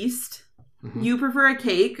a yeast. Mm-hmm. You prefer a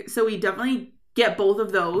cake. So we definitely get both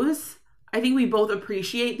of those. I think we both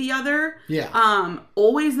appreciate the other. Yeah.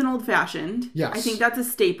 Always an old fashioned. Yes. I think that's a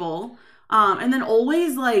staple. And then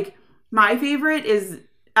always like my favorite is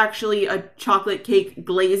actually a chocolate cake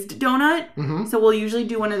glazed donut. Mm-hmm. So we'll usually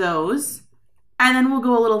do one of those. And then we'll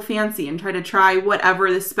go a little fancy and try to try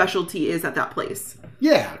whatever the specialty is at that place.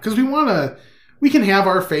 Yeah, because we can have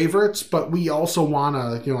our favorites, but we also want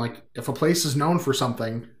to, you know, like if a place is known for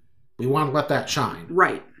something, we want to let that shine.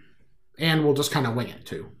 Right. And we'll just kind of wing it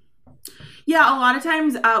too. Yeah, a lot of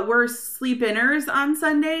times we're sleep-inners on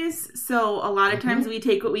Sundays. So a lot of times we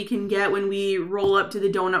take what we can get when we roll up to the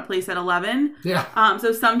donut place at 11. Yeah.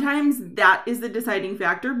 So sometimes that is the deciding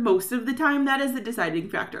factor. Most of the time that is the deciding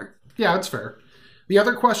factor. Yeah, that's fair. The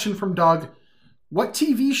other question from Doug, what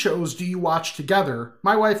TV shows do you watch together?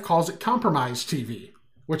 My wife calls it compromise TV,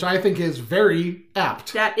 which I think is very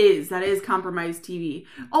apt. That is compromise TV.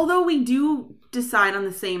 Although we do decide on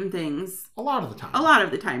the same things. A lot of the time. A lot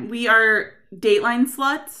of the time. We are Dateline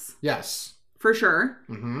sluts. Yes. For sure.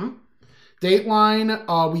 Mm-hmm.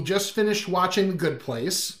 Dateline, we just finished watching The Good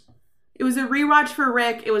Place. It was a rewatch for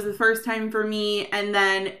Rick. It was the first time for me. And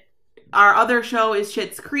then our other show is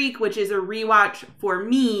Schitt's Creek, which is a rewatch for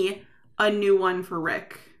me, a new one for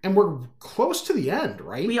Rick. And we're close to the end,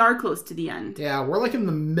 right? We are close to the end. Yeah, we're like in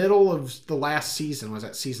the middle of the last season. Was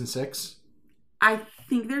that season 6? I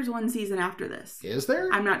think there's one season after this. Is there?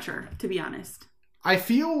 I'm not sure, to be honest. I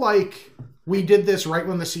feel like we did this right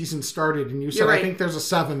when the season started, and you said, right. I think there's a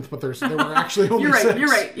 7th, but there were actually only 6. You're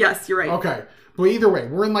right. Yes, you're right. Okay. But either way,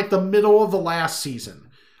 we're in like the middle of the last season.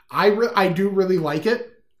 I do really like it.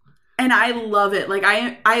 And I love it. Like,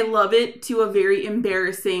 I love it to a very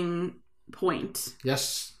embarrassing point.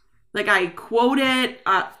 Yes. Like, I quote it.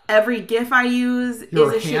 Every GIF I use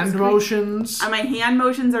Your is a hand Schitt's motions. Creek. My hand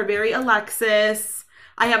motions are very Alexis.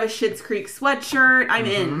 I have a Schitt's Creek sweatshirt. I'm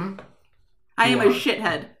in. I am a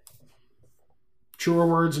shithead. Truer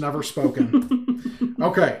words never spoken.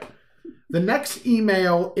 Okay. The next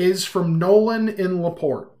email is from Nolan in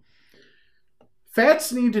LaPorte.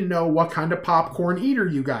 Fats need to know what kind of popcorn eater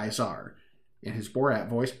you guys are. In his Borat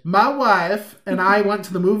voice, my wife and I went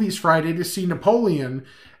to the movies Friday to see Napoleon,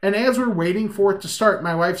 and as we're waiting for it to start,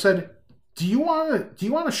 my wife said, Do you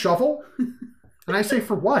want a shovel? And I say,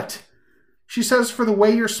 for what? She says, for the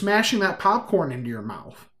way you're smashing that popcorn into your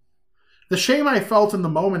mouth. The shame I felt in the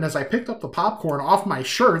moment as I picked up the popcorn off my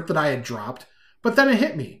shirt that I had dropped, but then it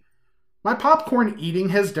hit me. My popcorn eating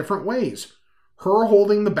has different ways. Her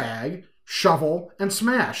holding the bag, shovel, and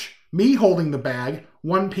smash. Me holding the bag,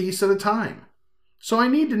 one piece at a time. So I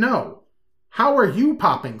need to know, how are you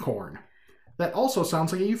popping corn? That also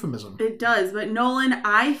sounds like a euphemism. It does, but Nolan,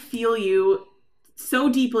 I feel you so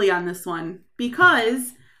deeply on this one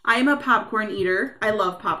because I am a popcorn eater. I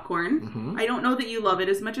love popcorn. Mm-hmm. I don't know that you love it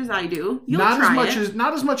as much as I do. Not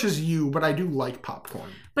as much as you, but I do like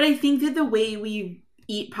popcorn. But I think that the way we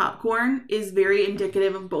eat popcorn is very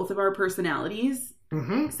indicative of both of our personalities.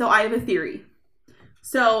 Mm-hmm. So I have a theory.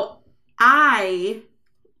 So I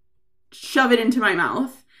shove it into my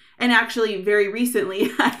mouth. And actually, very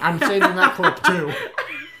recently... I'm saving that clip, too.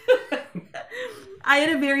 I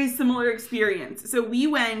had a very similar experience. So we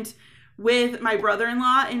went with my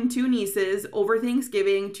brother-in-law and 2 nieces over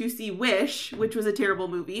Thanksgiving to see Wish, which was a terrible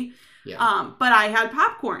movie. Yeah. But I had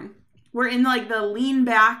popcorn. We're in like the lean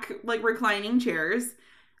back, like reclining chairs.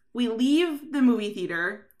 We leave the movie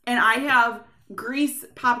theater and I have grease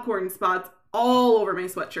popcorn spots all over my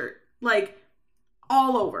sweatshirt. Like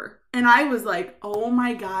all over. And I was like, oh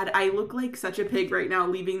my God, I look like such a pig right now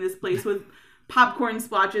leaving this place with popcorn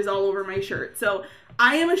splotches all over my shirt. So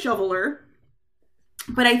I am a shoveler,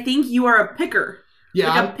 but I think you are a picker.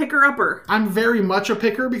 Yeah. Like a picker-upper. I'm very much a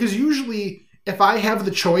picker because usually if I have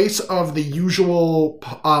the choice of the usual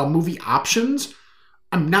movie options,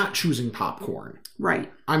 I'm not choosing popcorn. Right.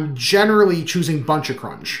 I'm generally choosing Bunch of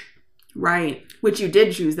Crunch. Right. Which you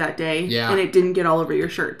did choose that day. Yeah. And it didn't get all over your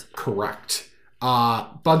shirt. Correct.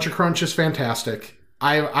 Bunch of Crunch is fantastic.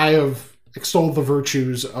 I have extolled the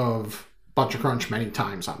virtues of Bunch of Crunch many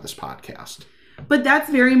times on this podcast. But that's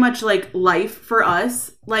very much like life for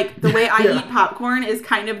us. Like the way I eat popcorn is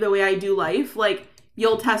kind of the way I do life. Like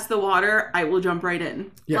you'll test the water, I will jump right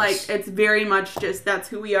in. Yes. Like it's very much just that's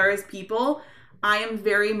who we are as people. I am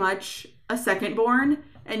very much a secondborn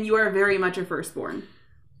and you are very much a firstborn.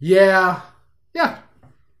 Yeah,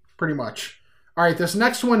 pretty much. All right, this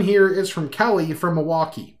next one here is from Kelly from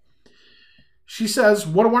Milwaukee. She says,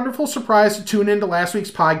 what a wonderful surprise to tune into last week's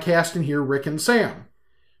podcast and hear Rick and Sam.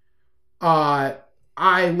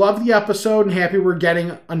 I love the episode and happy we're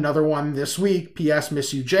getting another one this week. P.S.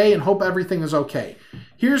 Miss you, Jay, and hope everything is okay.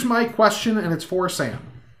 Here's my question, and it's for Sam.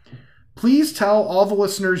 Please tell all the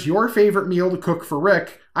listeners your favorite meal to cook for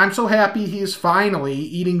Rick. I'm so happy he's finally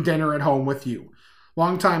eating dinner at home with you.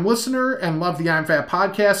 Longtime listener and love the I'm Fat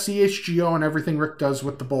podcast, CHGO, and everything Rick does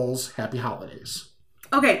with the Bulls. Happy holidays.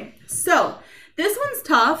 Okay, so this one's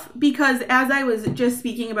tough because as I was just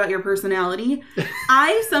speaking about your personality,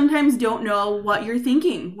 I sometimes don't know what you're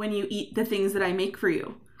thinking when you eat the things that I make for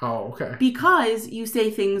you. Oh, okay. Because you say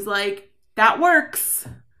things like, that works.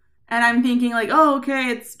 And I'm thinking like, oh,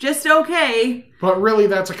 okay, it's just okay. But really,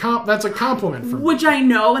 that's a compliment for me. Which I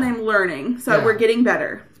know and I'm learning. So we're getting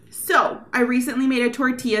better. So I recently made a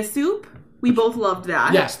tortilla soup. We both loved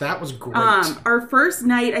that. Yes, that was great. Our first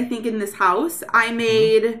night, I think, in this house, I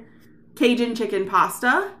made Cajun chicken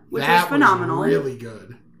pasta, which was phenomenal. That was really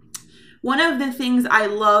good. One of the things I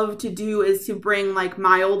love to do is to bring like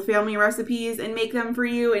my old family recipes and make them for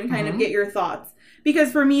you and kind of get your thoughts.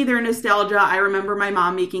 Because for me, they're nostalgia. I remember my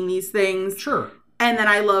mom making these things. Sure. And then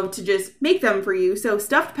I love to just make them for you. So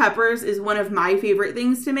stuffed peppers is one of my favorite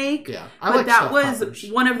things to make. Yeah, but that was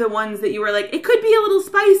peppers. One of the ones that you were like, it could be a little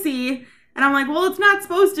spicy. And I'm like, well, it's not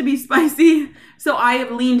supposed to be spicy. So I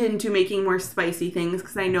have leaned into making more spicy things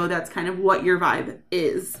because I know that's kind of what your vibe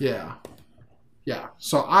is. Yeah. Yeah.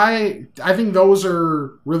 So I think those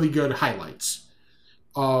are really good highlights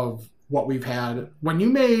of what we've had. When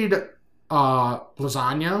you made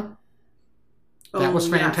lasagna, that was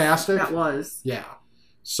fantastic. Yes, that was. Yeah.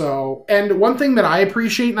 So, and one thing that I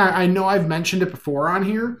appreciate, and I know I've mentioned it before on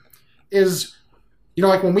here, is, you know,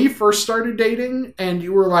 like when we first started dating and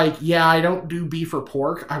you were like, yeah, I don't do beef or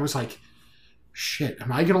pork. I was like, shit,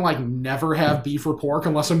 am I going to like never have beef or pork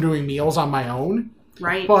unless I'm doing meals on my own?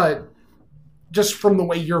 Right. But just from the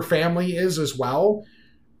way your family is as well,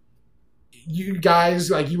 you guys,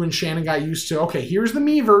 like you and Shannon got used to, okay, here's the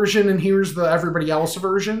me version and here's the everybody else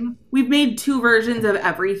version. We've made 2 versions of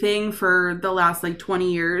everything for the last like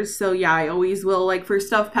 20 years. So yeah, I always will, like for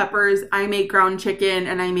stuffed peppers, I make ground chicken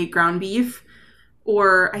and I make ground beef.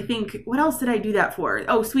 Or I think, what else did I do that for?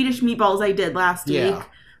 Oh, Swedish meatballs I did last week.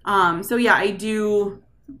 So yeah, I do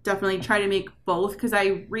definitely try to make both because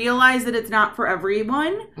I realize that it's not for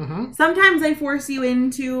everyone. Mm-hmm. Sometimes I force you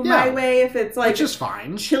into my way if it's like which is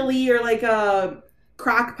fine. Chili or like a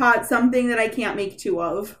crock pot, something that I can't make 2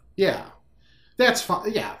 of. Yeah. That's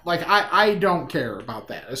fine. Yeah. Like I don't care about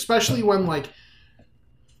that. Especially when like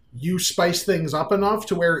you spice things up enough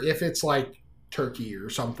to where if it's like turkey or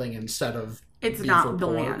something instead of it's beef not or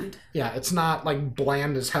bland. Pork, yeah, it's not like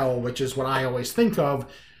bland as hell, which is what I always think of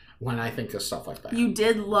when I think of stuff like that. You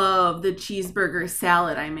did love the cheeseburger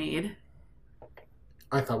salad I made.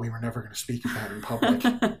 I thought we were never going to speak of that in public.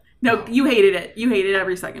 No, you hated it. You hated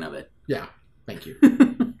every second of it. Yeah, thank you.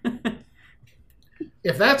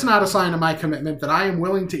 If that's not a sign of my commitment that I am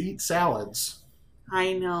willing to eat salads.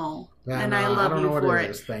 I know. Then, I love you for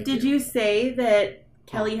it. Thank Did you. you say that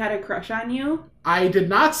Kelly had a crush on you? I did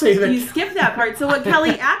not say that. You skipped that part. So what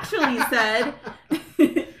Kelly actually said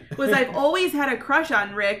was I've always had a crush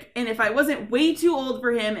on Rick, and if I wasn't way too old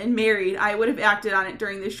for him and married, I would have acted on it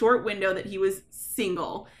during the short window that he was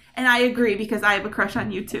single. And I agree because I have a crush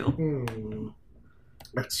on you too.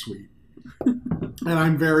 That's sweet. And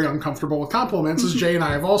I'm very uncomfortable with compliments, as Jay and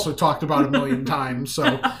I have also talked about a million times,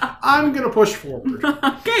 so I'm going to push forward.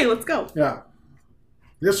 Okay, let's go. Yeah.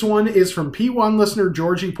 This one is from P1 listener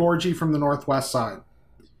Georgie Porgy from the Northwest side.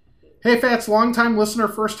 Hey Fats, longtime listener,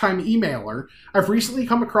 first-time emailer. I've recently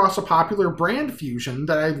come across a popular brand fusion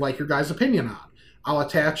that I'd like your guys' opinion on. I'll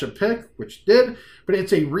attach a pic, which did, but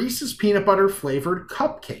it's a Reese's peanut butter flavored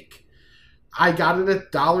cupcake. I got it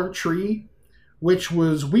at Dollar Tree, which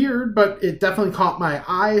was weird, but it definitely caught my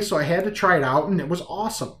eye, so I had to try it out, and it was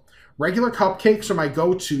awesome. Regular cupcakes are my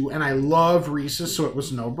go-to, and I love Reese's, so it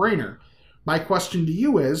was a no-brainer. My question to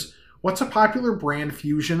you is, what's a popular brand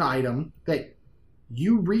fusion item that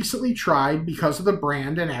you recently tried because of the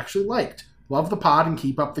brand and actually liked? Love the pod and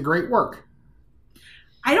keep up the great work.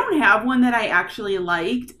 I don't have one that I actually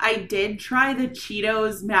liked. I did try the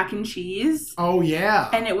Cheetos mac and cheese. Oh, yeah.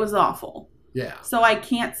 And it was awful. Yeah. So I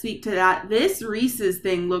can't speak to that. This Reese's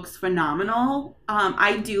thing looks phenomenal.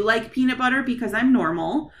 I do like peanut butter because I'm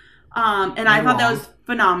normal. And I thought that was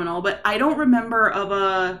phenomenal. But I don't remember of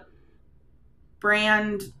a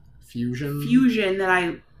brand fusion that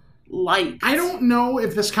I liked. I don't know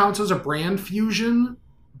if this counts as a brand fusion,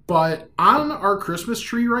 but on our Christmas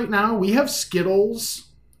tree right now, we have Skittles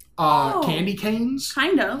candy canes.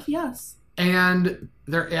 Kind of, yes. And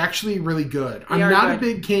they're actually really good. I'm not a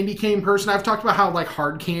big candy cane person. I've talked about how like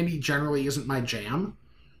hard candy generally isn't my jam.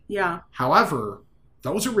 Yeah. However,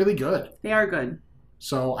 those are really good. They are good.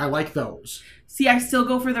 So I like those. See, I still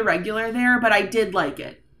go for the regular there, but I did like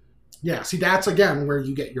it. Yeah, see, that's again where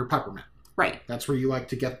you get your peppermint. Right. That's where you like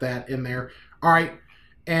to get that in there. All right.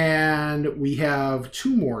 And we have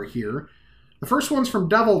two more here. The first one's from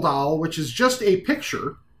Devil Doll, which is just a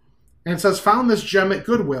picture. And it says, found this gem at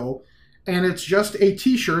Goodwill. And it's just a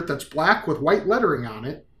t-shirt that's black with white lettering on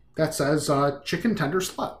it that says Chicken Tender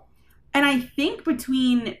Slut. And I think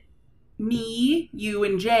between me, you,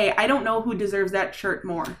 and Jay, I don't know who deserves that shirt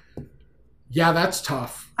more. Yeah, that's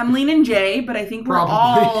tough. I'm leaning Jay, but I think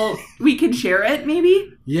we could share it,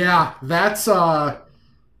 maybe? Yeah, that's, that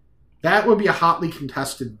would be a hotly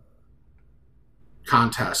contested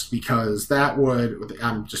contest because that would,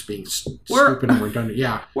 I'm just being stupid and redundant.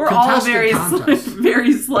 Yeah. We're all very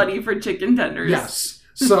slutty for chicken tenders. Yes.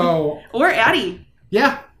 So. Or Addie.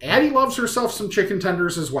 Yeah. Addie loves herself some chicken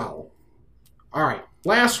tenders as well. All right.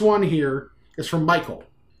 Last one here is from Michael.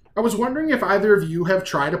 I was wondering if either of you have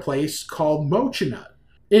tried a place called Mochi Nut.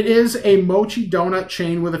 It is a mochi donut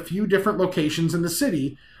chain with a few different locations in the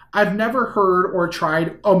city. I've never heard or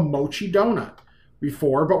tried a mochi donut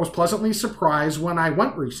before, but was pleasantly surprised when I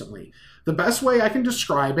went recently. The best way I can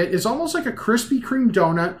describe it is almost like a Krispy Kreme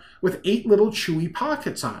donut with 8 little chewy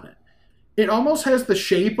pockets on it. It almost has the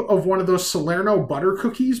shape of one of those Salerno butter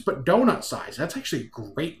cookies, but donut size. That's actually a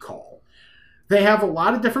great call. They have a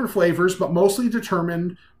lot of different flavors, but mostly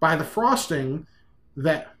determined by the frosting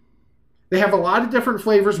that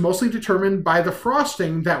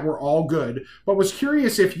were all good, but was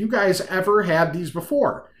curious if you guys ever had these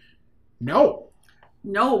before. No,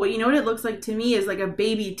 but you know what it looks like to me is like a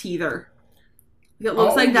baby teether. It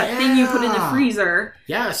looks like that thing you put in the freezer.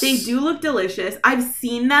 Yes. They do look delicious. I've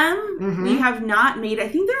seen them. Mm-hmm. We have not made it. I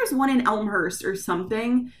think there's one in Elmhurst or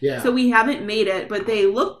something. Yeah. So we haven't made it, but they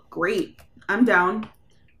look great. I'm down.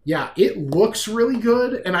 Yeah, it looks really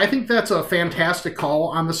good, and I think that's a fantastic call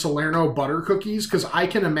on the Salerno butter cookies, because I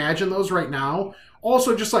can imagine those right now.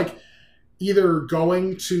 Also, just like either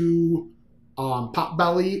going to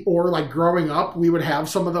Potbelly or like growing up, we would have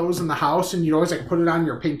some of those in the house, and you'd always like put it on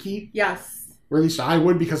your pinky. Yes. Or at least I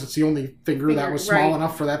would, because it's the only finger that was small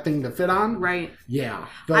enough for that thing to fit on. Right. Yeah.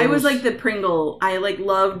 I was like the Pringle. I like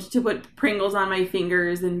loved to put Pringles on my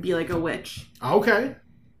fingers and be like a witch. Okay.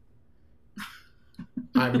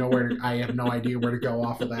 I have no idea where to go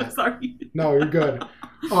off of that. Sorry. No, you're good.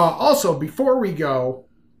 Also, before we go,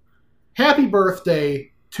 happy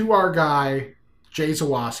birthday to our guy, Jay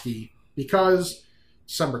Zawoski, because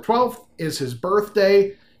December 12th is his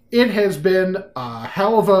birthday. It has been a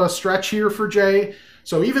hell of a stretch here for Jay.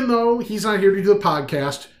 So even though he's not here to do the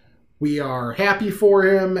podcast, we are happy for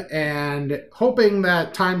him and hoping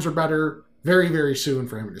that times are better very, very soon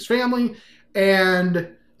for him and his family. And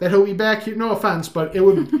that he'll be back here. No offense, but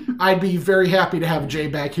I'd be very happy to have Jay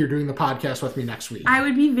back here doing the podcast with me next week. I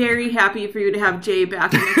would be very happy for you to have Jay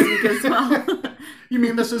back next week as well. You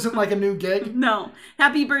mean this isn't like a new gig? No.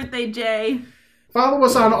 Happy birthday, Jay. Follow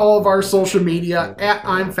us on all of our social media at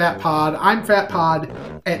I'mFatPod.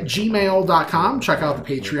 I'mFatPod@gmail.com. Check out the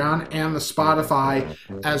Patreon and the Spotify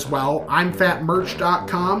as well.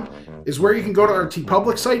 I'mFatMerch.com is where you can go to our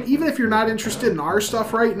TeePublic site. Even if you're not interested in our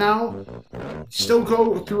stuff right now, still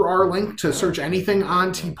go through our link to search anything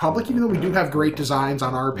on TeePublic, even though we do have great designs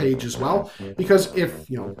on our page as well. Because if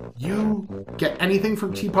you get anything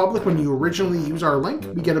from TeePublic when you originally use our link,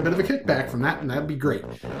 we get a bit of a kickback from that, and that'd be great.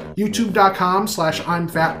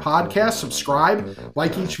 YouTube.com/I'mFatPodcast. Subscribe,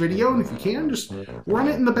 like each video, and if you can, just run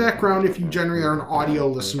it in the background if you generally are an audio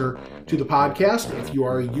listener to the podcast. If you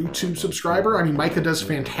are a YouTube subscriber, Micah does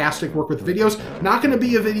fantastic make work with videos. Not going to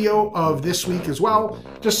be a video of this week as well.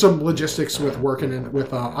 Just some logistics with working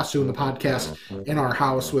with us doing the podcast in our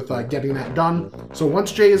house with getting that done. So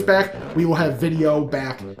once Jay is back, we will have video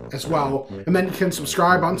back as well. And then you can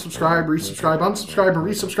subscribe, unsubscribe, resubscribe, unsubscribe, and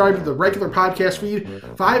resubscribe to the regular podcast feed.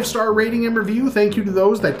 5-star rating and review. Thank you to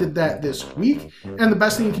those that did that this week. And the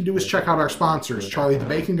best thing you can do is check out our sponsors, Charlie the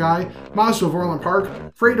Bacon Guy, Mazda of Orland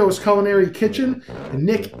Park, Fredo's Culinary Kitchen, and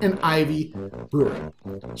Nick and Ivy Brewing.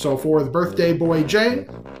 So for the birthday boy Jay,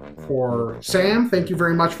 for Sam, thank you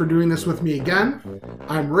very much for doing this with me again.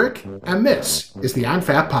 I'm Rick, and this is the I'm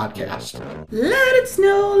Fat Podcast. Let it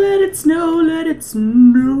snow, let it snow, let it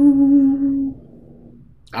snow.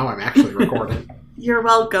 Now I'm actually recording. You're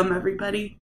welcome, everybody.